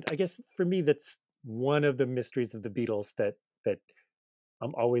 and I guess for me, that's one of the mysteries of the Beatles that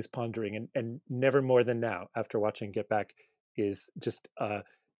I'm always pondering, and never more than now after watching Get Back is just the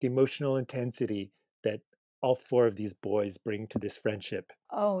emotional intensity that all four of these boys bring to this friendship.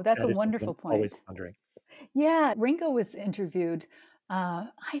 Oh, that's a That is something wonderful I'm always point. pondering. Yeah, Ringo was interviewed.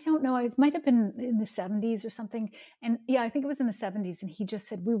 I don't know, it might have been in the 70s or something. And yeah, I think it was in the 70s. And he just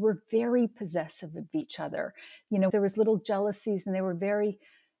said, we were very possessive of each other. There was little jealousies and they were very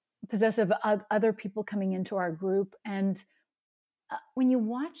possessive of other people coming into our group. And when you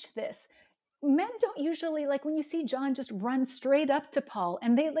watch this, men don't usually, like when you see John just run straight up to Paul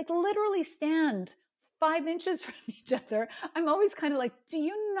and they like literally stand 5 inches from each other. I'm always kind of like, do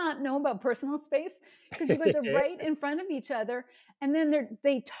you not know about personal space? Because you guys are right in front of each other. And then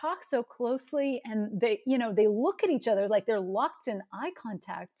they talk so closely and they look at each other like they're locked in eye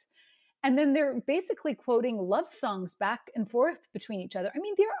contact. And then they're basically quoting love songs back and forth between each other. I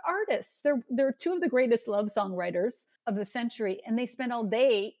mean, they're artists. They're two of the greatest love songwriters of the century, and they spend all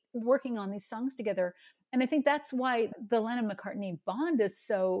day working on these songs together. And I think that's why the Lennon-McCartney bond is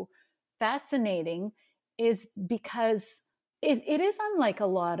so fascinating, is because it is unlike a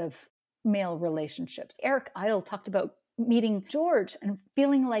lot of male relationships. Eric Idle talked about meeting George and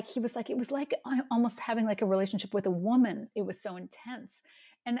feeling like it was like almost having like a relationship with a woman. It was so intense.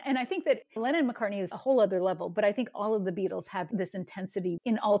 And I think that Lennon and McCartney is a whole other level, but I think all of the Beatles have this intensity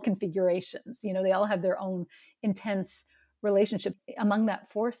in all configurations. They all have their own intense relationship among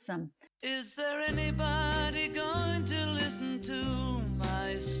that foursome. Is there anybody going to listen to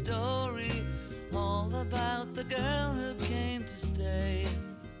my story? All about the girl who came to stay.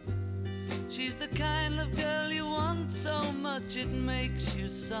 She's the kind of girl you want so much it makes you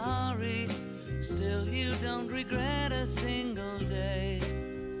sorry. Still you don't regret a single day.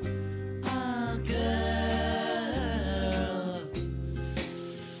 Ah, girl.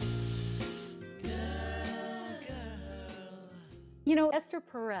 Esther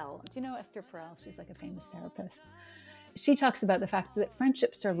Perel. Do you know Esther Perel? She's like a famous therapist. She talks about the fact that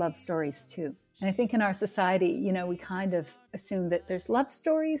friendships are love stories too. And I think in our society, we kind of assume that there's love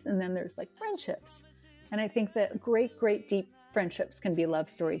stories and then there's like friendships. And I think that great, great deep friendships can be love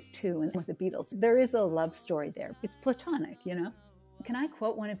stories too. And with the Beatles, there is a love story there. It's platonic, Can I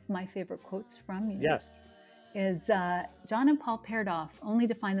quote one of my favorite quotes from you? Yes. Is John and Paul paired off only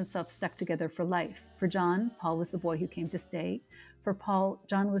to find themselves stuck together for life. For John, Paul was the boy who came to stay. For Paul,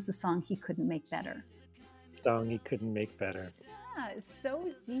 John was the song he couldn't make better. Song he couldn't make better. Yeah, it's so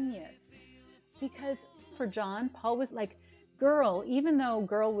genius. Because for John, Paul was like, girl, even though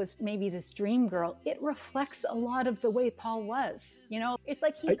girl was maybe this dream girl, it reflects a lot of the way Paul was. It's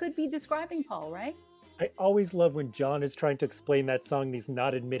like he could be describing Paul, right? I always love when John is trying to explain that song and he's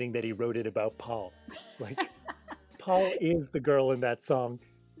not admitting that he wrote it about Paul. Like, Paul is the girl in that song.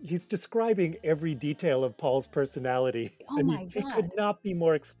 He's describing every detail of Paul's personality. Oh my He God. could not be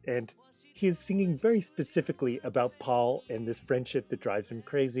more and he is singing very specifically about Paul and this friendship that drives him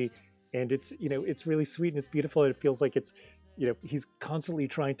crazy. And it's really sweet and it's beautiful. And it feels like it's, he's constantly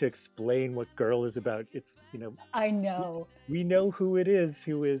trying to explain what girl is about. It's, I know. we know who it is,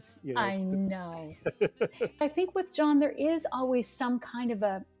 I know. I think with John, there is always some kind of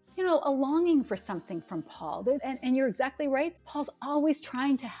a longing for something from Paul. And you're exactly right. Paul's always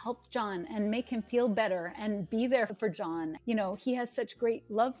trying to help John and make him feel better and be there for John. He has such great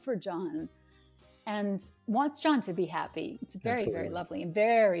love for John and wants John to be happy. It's very, Absolutely. very lovely and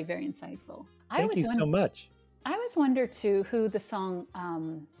very, very insightful. Thank you so much. I always wonder too who the song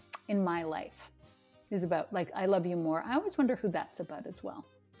In My Life is about. Like, I Love You More. I always wonder who that's about as well.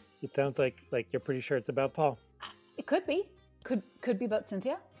 It sounds like you're pretty sure it's about Paul. It could be. Could be about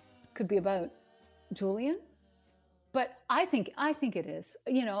Cynthia. Could be about Julian. But I think it is.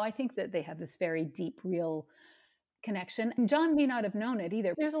 I think that they have this very deep, real connection. And John may not have known it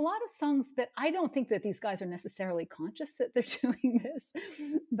either. There's a lot of songs that I don't think that these guys are necessarily conscious that they're doing this,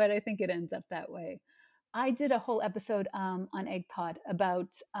 but I think it ends up that way. I did a whole episode on Egg Pod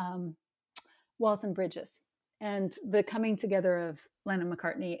about Walls and Bridges and the coming together of Lennon and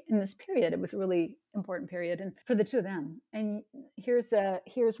McCartney in this period. It was a really important period and for the two of them. And here's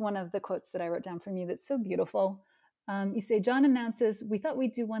one of the quotes that I wrote down from you that's so beautiful. You say, John announces, we thought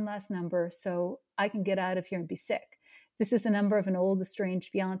we'd do one last number so I can get out of here and be sick. This is a number of an old estranged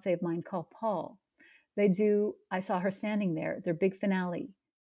fiance of mine called Paul. They do, I saw her standing there, their big finale.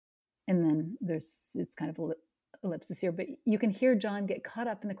 And then it's kind of ellipsis here, but you can hear John get caught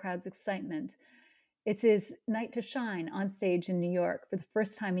up in the crowd's excitement. It's his night to shine on stage in New York for the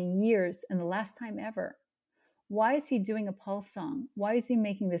first time in years and the last time ever. Why is he doing a Paul song? Why is he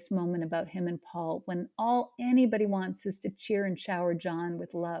making this moment about him and Paul when all anybody wants is to cheer and shower John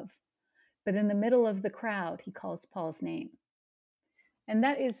with love? But in the middle of the crowd, he calls Paul's name. And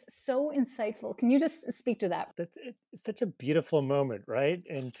that is so insightful. Can you just speak to that? It's such a beautiful moment, right?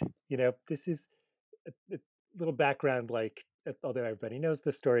 And, this is a little background, like, although everybody knows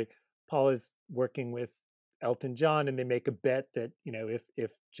the story, Paul is working with Elton John, and they make a bet that,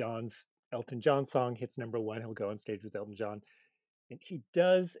 if John's Elton John song hits #1, he'll go on stage with Elton John. And he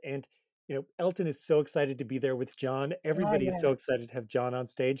does. And, Elton is so excited to be there with John. Everybody is so excited to have John on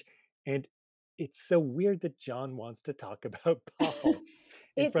stage. And it's so weird that John wants to talk about Paul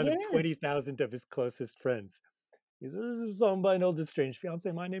in It front of is. 20,000 of his closest friends. He says, "This is a song by an old estranged fiance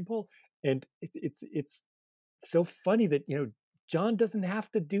of mine named Paul." And it's so funny that, John doesn't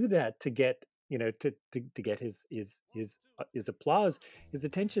have to do that to get, to get his applause, his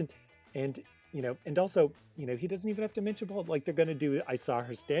attention. And, and also, he doesn't even have to mention Paul. Like, they're going to do "I Saw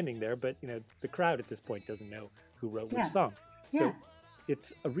Her Standing There," but, the crowd at this point doesn't know who wrote Yeah. which song. Yeah. So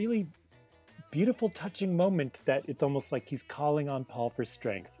it's a really beautiful, touching moment that it's almost like he's calling on Paul for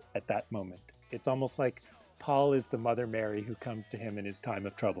strength at that moment. It's almost like Paul is the Mother Mary who comes to him in his time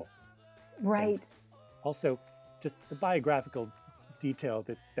of trouble. Right. Also, just the biographical detail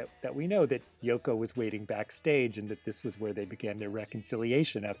that we know that Yoko was waiting backstage and that this was where they began their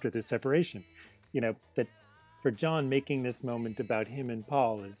reconciliation after their separation. That for John, making this moment about him and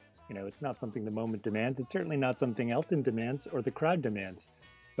Paul is, it's not something the moment demands. It's certainly not something Elton demands or the crowd demands.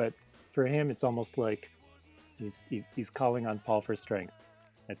 But for him, it's almost like he's calling on Paul for strength.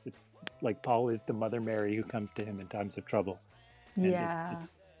 It's like Paul is the Mother Mary who comes to him in times of trouble. And Yeah.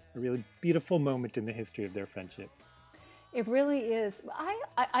 it's a really beautiful moment in the history of their friendship. It really is.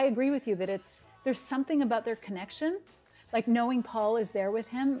 I agree with you that there's something about their connection, like knowing Paul is there with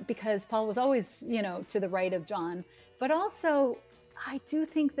him, because Paul was always, to the right of John. But also, I do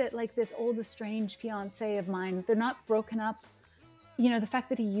think that, like, this old estranged fiance of mine, they're not broken up. The fact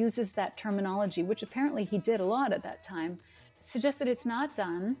that he uses that terminology, which apparently he did a lot at that time, suggests that it's not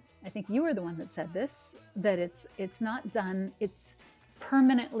done. I think you were the one that said this, that it's not done. It's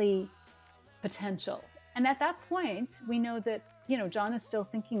permanently potential. And at that point, we know that, John is still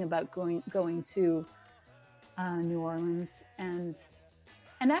thinking about going to New Orleans. And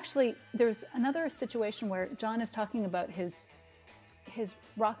actually, there's another situation where John is talking about his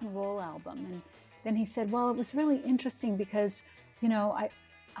rock and roll album. And then he said, well, it was really interesting because,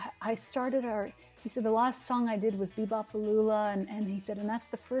 I started he said, the last song I did was Bebop-A-Lula. And he said, and that's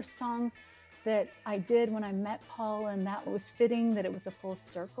the first song that I did when I met Paul, and that was fitting that it was a full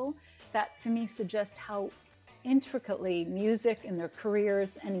circle. That to me suggests how intricately music and their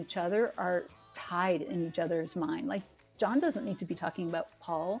careers and each other are tied in each other's mind. Like, John doesn't need to be talking about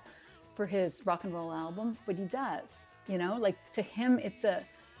Paul for his rock and roll album, but he does, like, to him, it's a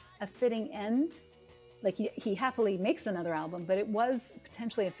fitting end. Like, he happily makes another album, but it was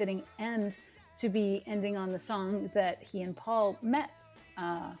potentially a fitting end to be ending on the song that he and Paul met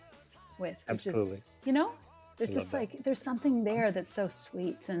with. Which Absolutely. is, there's just like, there's something there that's so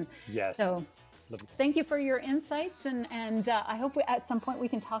sweet. And Yes. so thank you for your insights. And I hope at some point we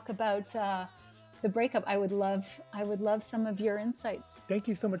can talk about the breakup. I would love some of your insights. Thank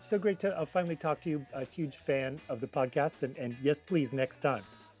you so much. So great to finally talk to you. A huge fan of the podcast. And yes, please, next time.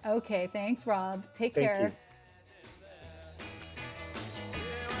 Okay. Thanks, Rob. Take Thank care. you.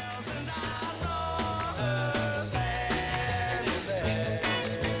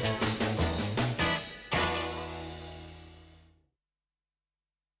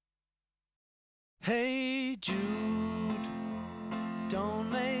 Hey Jude,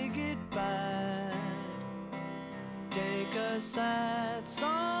 don't make it bad. Take a sad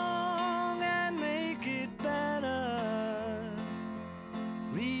song and make it better.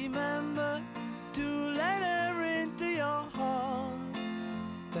 Remember to let her into your heart.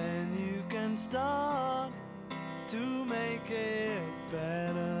 Then you can start to make it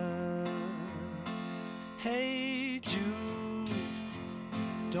better. Hey Jude,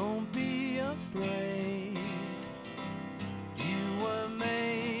 don't be afraid. You were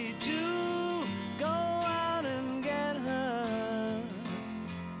made to go out and get her.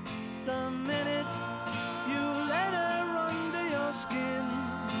 The minute you let her under your skin,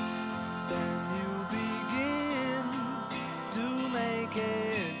 then you begin to make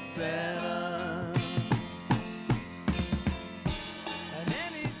it better. And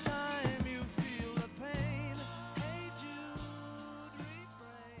anytime you feel the pain,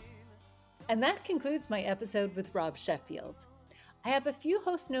 And that concludes my episode with Rob Sheffield. I have a few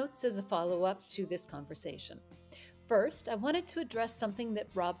host notes as a follow-up to this conversation. First, I wanted to address something that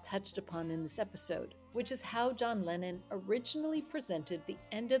Rob touched upon in this episode, which is how John Lennon originally presented the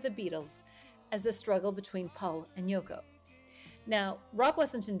end of the Beatles as a struggle between Paul and Yoko. Now, Rob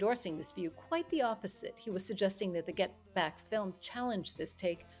wasn't endorsing this view, quite the opposite. He was suggesting that the Get Back film challenged this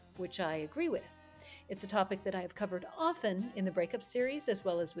take, which I agree with. It's a topic that I have covered often in the Breakup series, as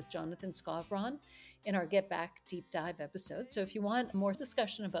well as with Jonathan Scavron in our Get Back deep dive episodes. So if you want more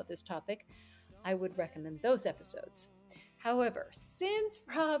discussion about this topic, I would recommend those episodes. However, since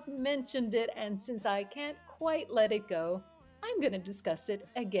Rob mentioned it and since I can't quite let it go, I'm going to discuss it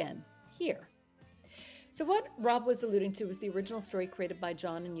again here. So what Rob was alluding to was the original story created by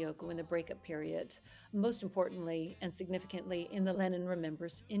John and Yoko in the breakup period, most importantly and significantly in the Lennon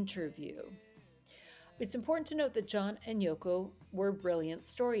Remembers interview. It's important to note that John and Yoko were brilliant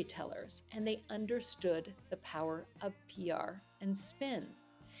storytellers, and they understood the power of PR and spin.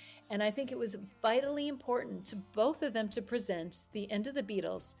 And I think it was vitally important to both of them to present the end of the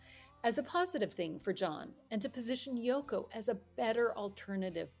Beatles as a positive thing for John, and to position Yoko as a better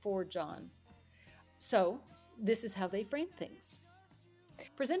alternative for John. So, this is how they framed things.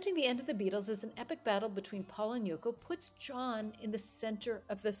 Presenting the end of the Beatles as an epic battle between Paul and Yoko puts John in the center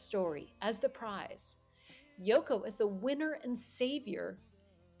of the story as the prize, Yoko as the winner and savior,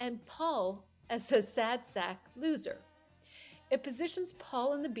 and Paul as the sad sack loser. It positions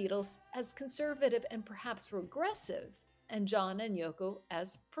Paul and the Beatles as conservative and perhaps regressive, and John and Yoko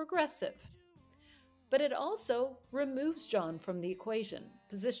as progressive. But it also removes John from the equation,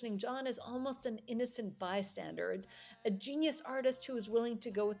 positioning John as almost an innocent bystander, a genius artist who is willing to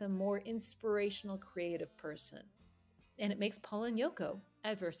go with a more inspirational, creative person. And it makes Paul and Yoko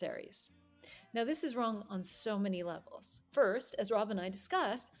adversaries. Now, this is wrong on so many levels. First, as Rob and I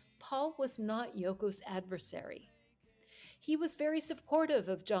discussed, Paul was not Yoko's adversary. He was very supportive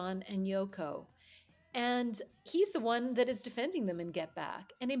of John and Yoko, and he's the one that is defending them in Get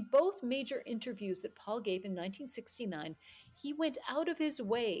Back. And in both major interviews that Paul gave in 1969, he went out of his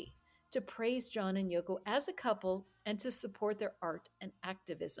way to praise John and Yoko as a couple and to support their art and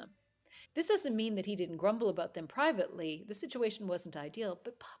activism. This doesn't mean that he didn't grumble about them privately. The situation wasn't ideal,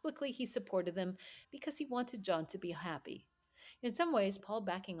 but publicly he supported them because he wanted John to be happy. In some ways, Paul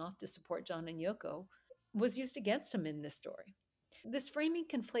backing off to support John and Yoko was used against him in this story. This framing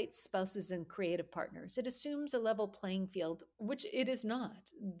conflates spouses and creative partners. It assumes a level playing field, which it is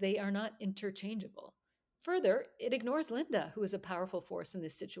not. They are not interchangeable. Further, it ignores Linda, who is a powerful force in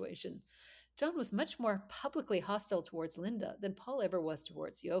this situation. John was much more publicly hostile towards Linda than Paul ever was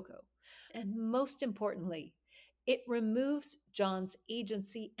towards Yoko. And most importantly, it removes John's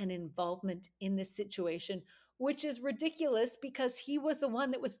agency and involvement in this situation, which is ridiculous because he was the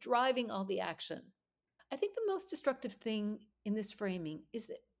one that was driving all the action. I think the most destructive thing in this framing is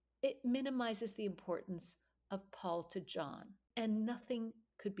that it minimizes the importance of Paul to John, and nothing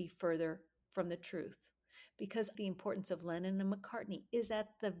could be further from the truth, because the importance of Lennon and McCartney is at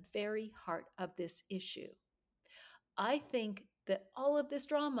the very heart of this issue. I think that all of this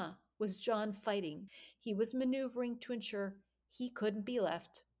drama was John fighting. He was maneuvering to ensure he couldn't be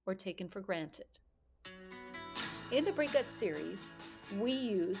left or taken for granted. In the Breakup series, we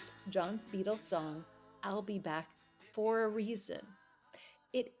used John's Beatles song, I'll Be Back, for a reason.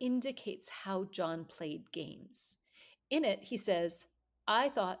 It indicates how John played games. In it, he says, I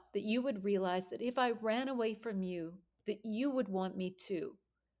thought that you would realize that if I ran away from you, that you would want me too.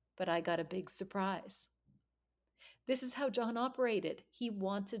 But I got a big surprise. This is how John operated. He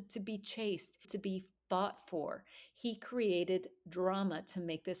wanted to be chased, to be fought for. He created drama to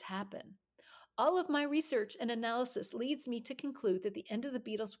make this happen. All of my research and analysis leads me to conclude that the end of the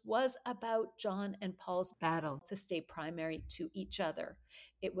Beatles was about John and Paul's battle to stay primary to each other.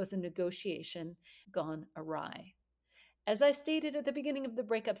 It was a negotiation gone awry. As I stated at the beginning of the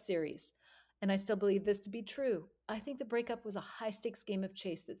Breakup series, and I still believe this to be true, I think the breakup was a high-stakes game of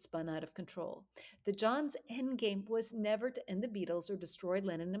chase that spun out of control. The John's endgame was never to end the Beatles or destroy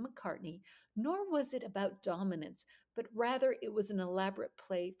Lennon and McCartney, nor was it about dominance, but rather it was an elaborate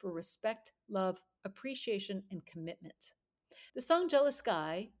play for respect, love, appreciation, and commitment. The song Jealous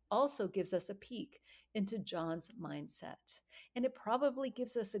Guy also gives us a peek into John's mindset, and it probably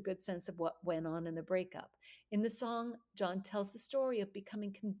gives us a good sense of what went on in the breakup. In the song, John tells the story of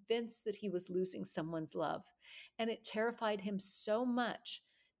becoming convinced that he was losing someone's love, and it terrified him so much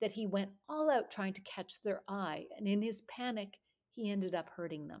that he went all out trying to catch their eye, and in his panic, he ended up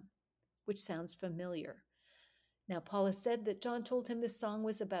hurting them, which sounds familiar. Now, Paul has said that John told him this song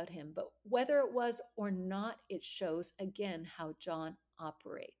was about him, but whether it was or not, it shows again how John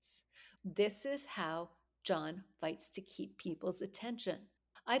operates. This is how John fights to keep people's attention.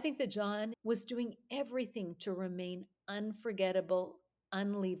 I think that John was doing everything to remain unforgettable,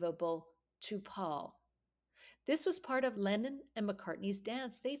 unleavable to Paul. This was part of Lennon and McCartney's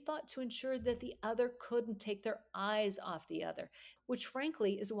dance. They fought to ensure that the other couldn't take their eyes off the other, which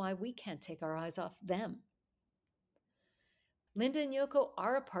frankly is why we can't take our eyes off them. Linda and Yoko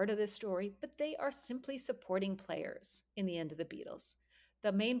are a part of this story, but they are simply supporting players in the end of the Beatles.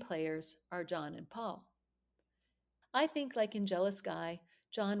 The main players are John and Paul. I think, like in Jealous Guy,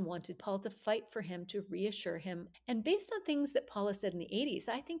 John wanted Paul to fight for him, to reassure him. And based on things that Paul has said in the 80s,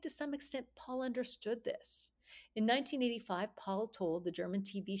 I think to some extent Paul understood this. In 1985, Paul told the German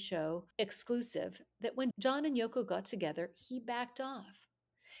TV show Exclusive that when John and Yoko got together, he backed off.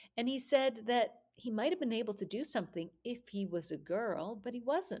 And he said that he might have been able to do something if he was a girl, but he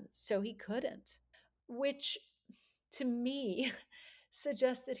wasn't, so he couldn't. Which, to me,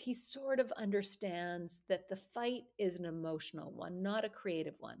 suggests that he sort of understands that the fight is an emotional one, not a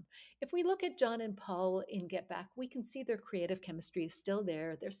creative one. If we look at John and Paul in Get Back, we can see their creative chemistry is still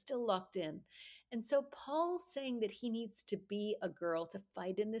there. They're still locked in. And so Paul saying that he needs to be a girl to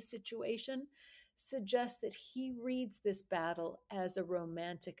fight in this situation suggests that he reads this battle as a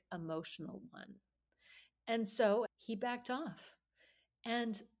romantic, emotional one. And so he backed off.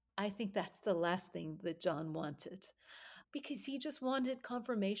 And I think that's the last thing that John wanted, because he just wanted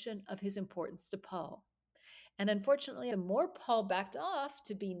confirmation of his importance to Paul. And unfortunately, the more Paul backed off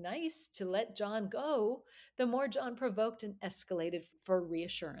to be nice, to let John go, the more John provoked and escalated for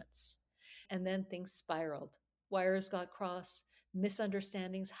reassurance. And then things spiraled. Wires got crossed,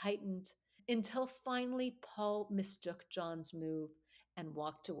 misunderstandings heightened, until finally Paul mistook John's move and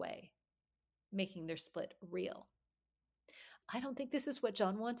walked away, making their split real. I don't think this is what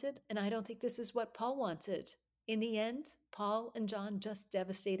John wanted, and I don't think this is what Paul wanted. In the end, Paul and John just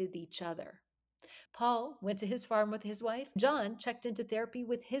devastated each other. Paul went to his farm with his wife. John checked into therapy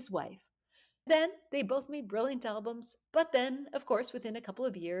with his wife. Then they both made brilliant albums. But then, of course, within a couple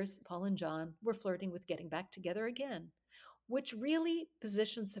of years, Paul and John were flirting with getting back together again, which really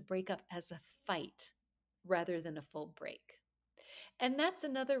positions the breakup as a fight rather than a full break. And that's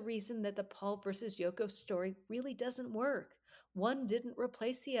another reason that the Paul versus Yoko story really doesn't work. One didn't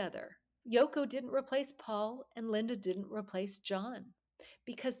replace the other. Yoko didn't replace Paul, and Linda didn't replace John,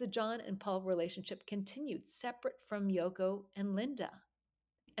 because the John and Paul relationship continued separate from Yoko and Linda.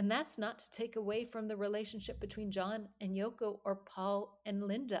 And that's not to take away from the relationship between John and Yoko or Paul and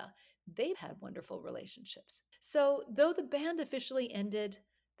Linda. They've had wonderful relationships. So though the band officially ended,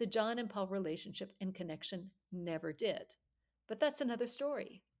 the John and Paul relationship and connection never did. But that's another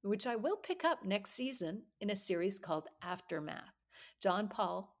story, which I will pick up next season in a series called Aftermath, John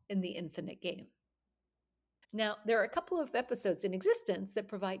Paul in the Infinite Game. Now, there are a couple of episodes in existence that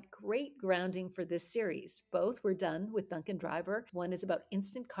provide great grounding for this series. Both were done with Duncan Driver. One is about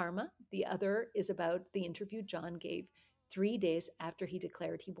instant karma. The other is about the interview John gave 3 days after he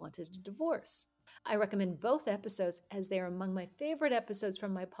declared he wanted a divorce. I recommend both episodes as they are among my favorite episodes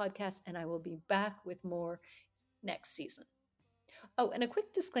from my podcast, and I will be back with more next season. Oh, and a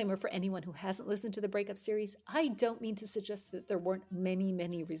quick disclaimer for anyone who hasn't listened to the breakup series. I don't mean to suggest that there weren't many,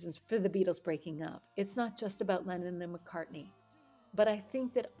 many reasons for the Beatles breaking up. It's not just about Lennon and McCartney. But I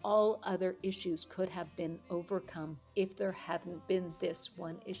think that all other issues could have been overcome if there hadn't been this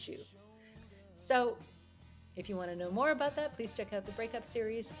one issue. So, if you want to know more about that, please check out the breakup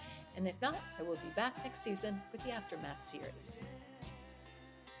series. And if not, I will be back next season with the Aftermath series.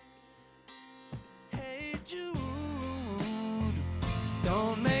 Hey Jude,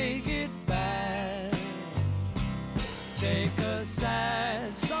 don't make it bad. Take a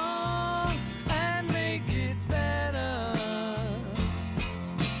sad song and make it better.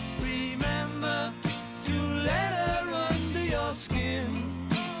 Remember to let her under your skin.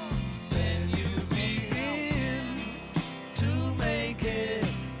 Then you begin to make it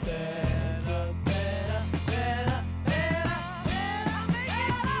better, better, better, better, better,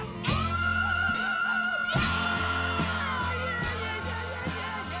 better.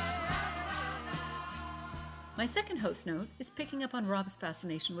 My second host note is picking up on Rob's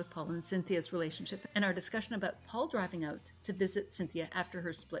fascination with Paul and Cynthia's relationship and our discussion about Paul driving out to visit Cynthia after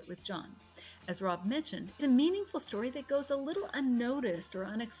her split with John. As Rob mentioned, it's a meaningful story that goes a little unnoticed or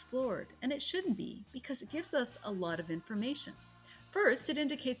unexplored, and it shouldn't be, because it gives us a lot of information. First, it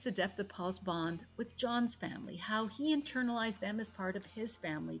indicates the depth of Paul's bond with John's family, how he internalized them as part of his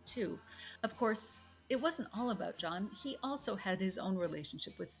family too. Of course, it wasn't all about John. He also had his own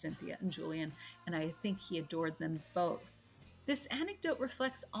relationship with Cynthia and Julian, and I think he adored them both. This anecdote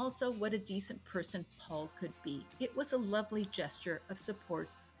reflects also what a decent person Paul could be. It was a lovely gesture of support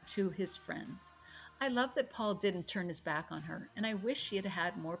to his friend. I love that Paul didn't turn his back on her, and I wish she had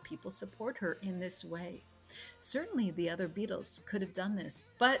had more people support her in this way. Certainly, the other Beatles could have done this,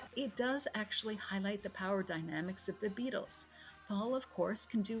 but it does actually highlight the power dynamics of the Beatles. Paul, of course,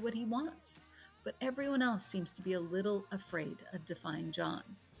 can do what he wants, but everyone else seems to be a little afraid of defying John.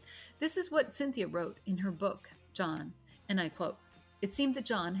 This is what Cynthia wrote in her book, John, and I quote, "It seemed that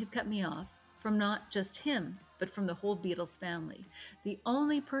John had cut me off from not just him, but from the whole Beatles family. The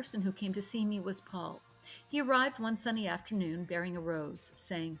only person who came to see me was Paul. He arrived one sunny afternoon bearing a rose,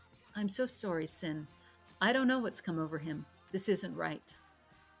 saying, 'I'm so sorry, Sin. I don't know what's come over him. This isn't right.'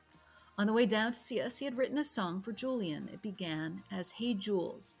 On the way down to see us, he had written a song for Julian. It began as 'Hey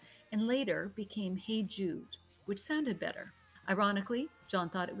Jules' and later became 'Hey Jude,' which sounded better. Ironically, John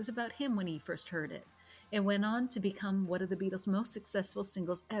thought it was about him when he first heard it. It went on to become one of the Beatles' most successful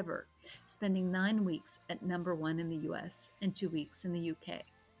singles ever, spending 9 weeks at #1 in the US and 2 weeks in the UK."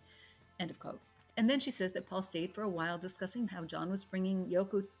 End of quote. And then she says that Paul stayed for a while discussing how John was bringing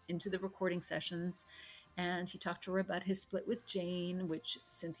Yoko into the recording sessions, and he talked to her about his split with Jane, which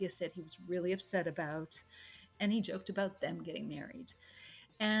Cynthia said he was really upset about, and he joked about them getting married.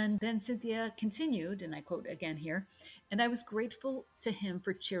 And then Cynthia continued, and I quote again here, "And I was grateful to him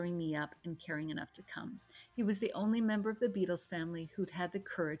for cheering me up and caring enough to come. He was the only member of the Beatles family who'd had the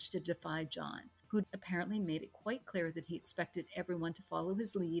courage to defy John, who'd apparently made it quite clear that he expected everyone to follow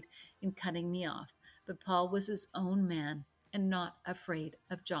his lead in cutting me off. But Paul was his own man and not afraid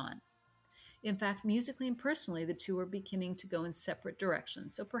of John." In fact, musically and personally, the two were beginning to go in separate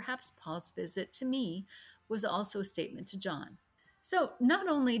directions. So perhaps Paul's visit to me was also a statement to John. So not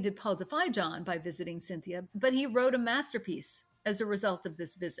only did Paul defy John by visiting Cynthia, but he wrote a masterpiece as a result of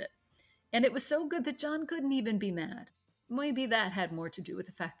this visit. And it was so good that John couldn't even be mad. Maybe that had more to do with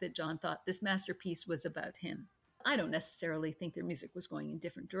the fact that John thought this masterpiece was about him. I don't necessarily think their music was going in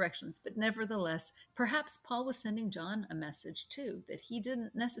different directions, but nevertheless, perhaps Paul was sending John a message too, that he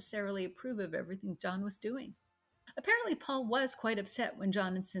didn't necessarily approve of everything John was doing. Apparently, Paul was quite upset when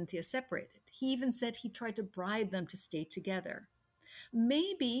John and Cynthia separated. He even said he tried to bribe them to stay together.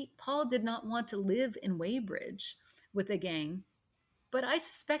 Maybe Paul did not want to live in Weybridge with a gang, but I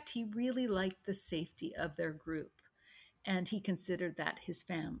suspect he really liked the safety of their group, and he considered that his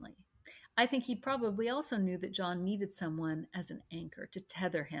family. I think he probably also knew that John needed someone as an anchor to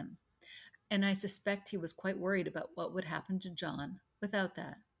tether him, and I suspect he was quite worried about what would happen to John without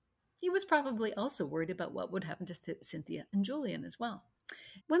that. He was probably also worried about what would happen to Cynthia and Julian as well.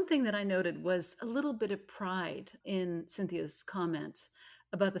 One thing that I noted was a little bit of pride in Cynthia's comments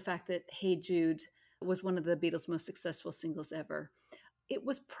about the fact that "Hey Jude" was one of the Beatles' most successful singles ever. It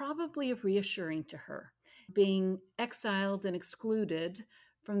was probably reassuring to her. Being exiled and excluded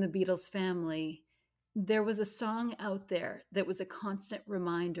from the Beatles family, there was a song out there that was a constant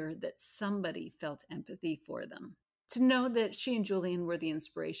reminder that somebody felt empathy for them. To know that she and Julian were the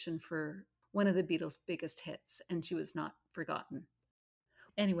inspiration for one of the Beatles' biggest hits, and she was not forgotten.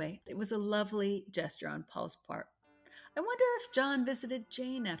 Anyway, it was a lovely gesture on Paul's part. I wonder if John visited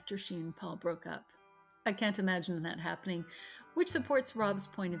Jane after she and Paul broke up. I can't imagine that happening, which supports Rob's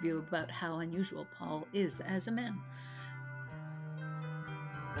point of view about how unusual Paul is as a man.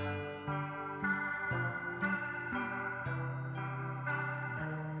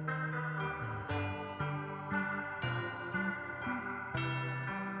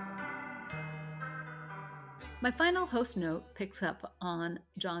 My final host note picks up on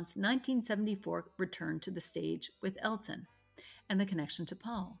John's 1974 return to the stage with Elton and the connection to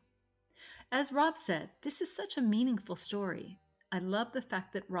Paul. As Rob said, this is such a meaningful story. I love the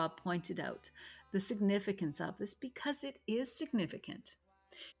fact that Rob pointed out the significance of this because it is significant.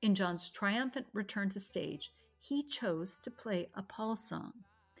 In John's triumphant return to stage, he chose to play a Paul song.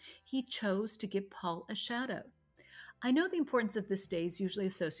 He chose to give Paul a shout out. I know the importance of this day is usually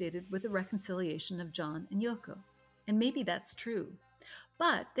associated with the reconciliation of John and Yoko, and maybe that's true,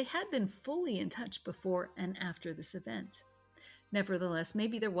 but they had been fully in touch before and after this event. Nevertheless,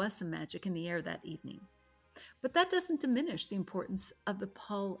 maybe there was some magic in the air that evening. But that doesn't diminish the importance of the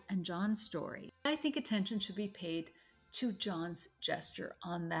Paul and John story. I think attention should be paid to John's gesture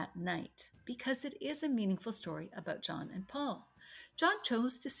on that night, because it is a meaningful story about John and Paul. John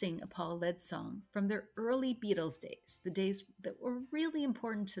chose to sing a Paul-led song from their early Beatles days, the days that were really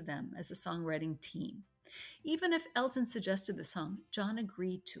important to them as a songwriting team. Even if Elton suggested the song, John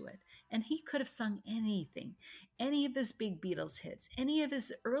agreed to it, and he could have sung anything, any of his big Beatles hits, any of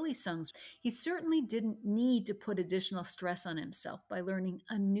his early songs. He certainly didn't need to put additional stress on himself by learning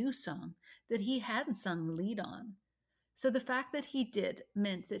a new song that he hadn't sung the lead on. So the fact that he did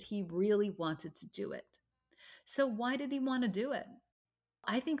meant that he really wanted to do it. So why did he want to do it?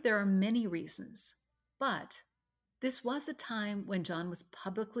 I think there are many reasons, but this was a time when John was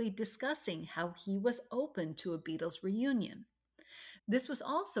publicly discussing how he was open to a Beatles reunion. This was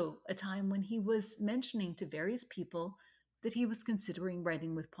also a time when he was mentioning to various people that he was considering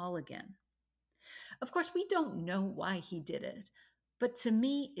writing with Paul again. Of course, we don't know why he did it, but to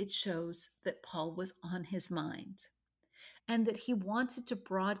me, it shows that Paul was on his mind and that he wanted to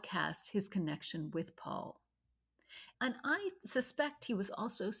broadcast his connection with Paul. And I suspect he was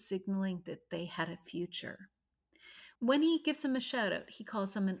also signaling that they had a future. When he gives him a shout out, he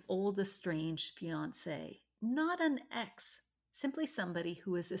calls him an old estranged fiance, not an ex, simply somebody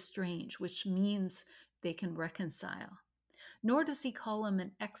who is estranged, which means they can reconcile. Nor does he call him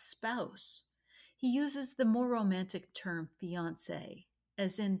an ex spouse. He uses the more romantic term fiance,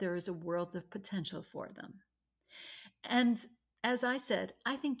 as in there is a world of potential for them. And as I said,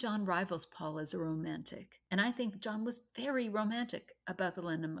 I think John rivals Paul as a romantic. And I think John was very romantic about the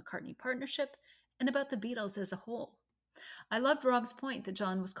Lennon-McCartney partnership and about the Beatles as a whole. I loved Rob's point that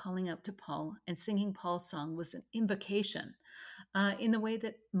John was calling out to Paul, and singing Paul's song was an invocation in the way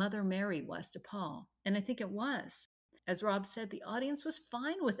that Mother Mary was to Paul. And I think it was. As Rob said, the audience was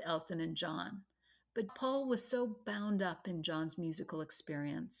fine with Elton and John, but Paul was so bound up in John's musical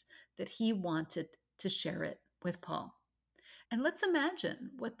experience that he wanted to share it with Paul. And let's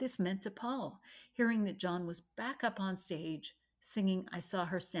imagine what this meant to Paul, hearing that John was back up on stage singing I Saw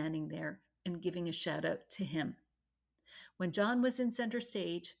Her Standing There and giving a shout out to him. When John was in center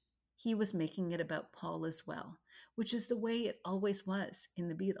stage, he was making it about Paul as well, which is the way it always was in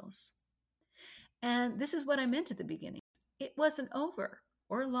the Beatles. And this is what I meant at the beginning. It wasn't over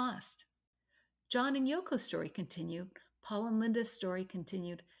or lost. John and Yoko's story continued, Paul and Linda's story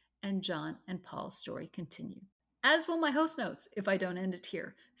continued, and John and Paul's story continued. As will my host notes if I don't end it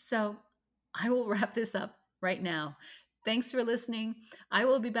here. So I will wrap this up right now. Thanks for listening. I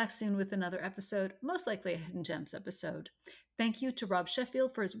will be back soon with another episode, most likely a Hidden Gems episode. Thank you to Rob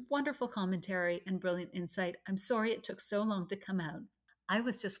Sheffield for his wonderful commentary and brilliant insight. I'm sorry it took so long to come out. I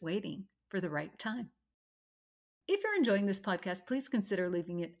was just waiting for the right time. If you're enjoying this podcast, please consider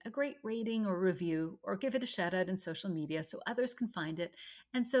leaving it a great rating or review, or give it a shout out in social media so others can find it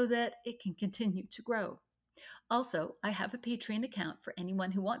and so that it can continue to grow. Also, I have a Patreon account for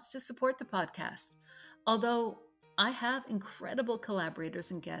anyone who wants to support the podcast. Although I have incredible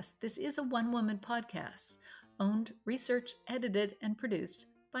collaborators and guests, this is a one-woman podcast, owned, researched, edited, and produced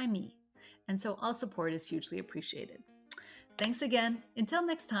by me. And so all support is hugely appreciated. Thanks again. Until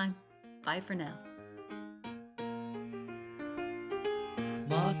next time, bye for now.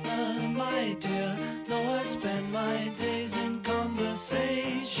 Martha, my dear, though I spend my days in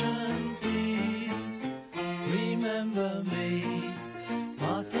conversation, please remember me.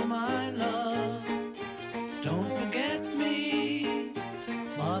 Martha, my love, don't forget me.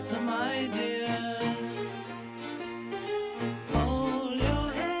 Martha, my dear, hold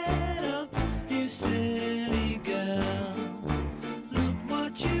your head up, you silly girl. Look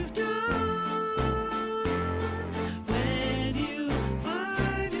what you've done. When you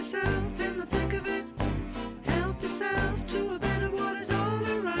find yourself in the thick of it, help yourself to a better what is all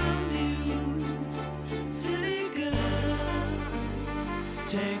around you. Silly girl,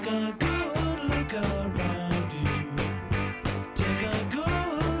 take a good look around you. Take a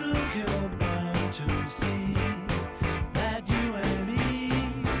good look, you're bound to see that you and me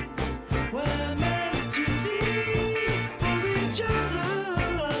were meant to be for each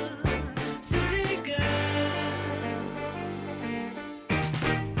other. Silly girl.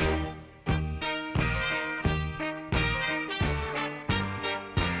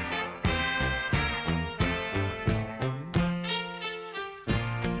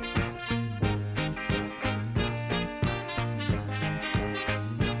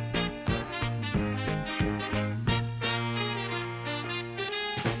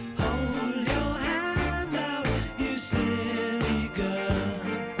 Hold your hand out, you silly girl.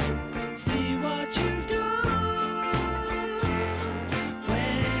 See what you've done.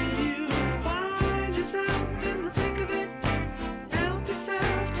 When you find yourself in the thick of it, help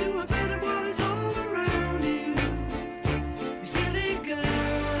yourself to a better what is all around you. You silly girl.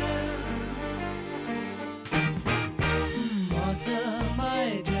 Martha,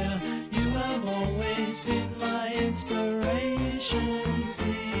 my dear, you have always been my inspiration.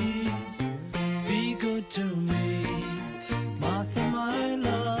 Please be good to me. Martha, my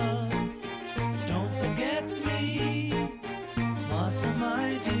love, don't forget me. Martha,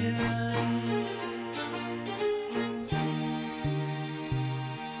 my dear.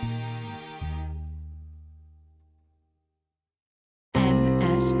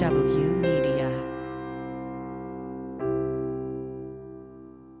 MSW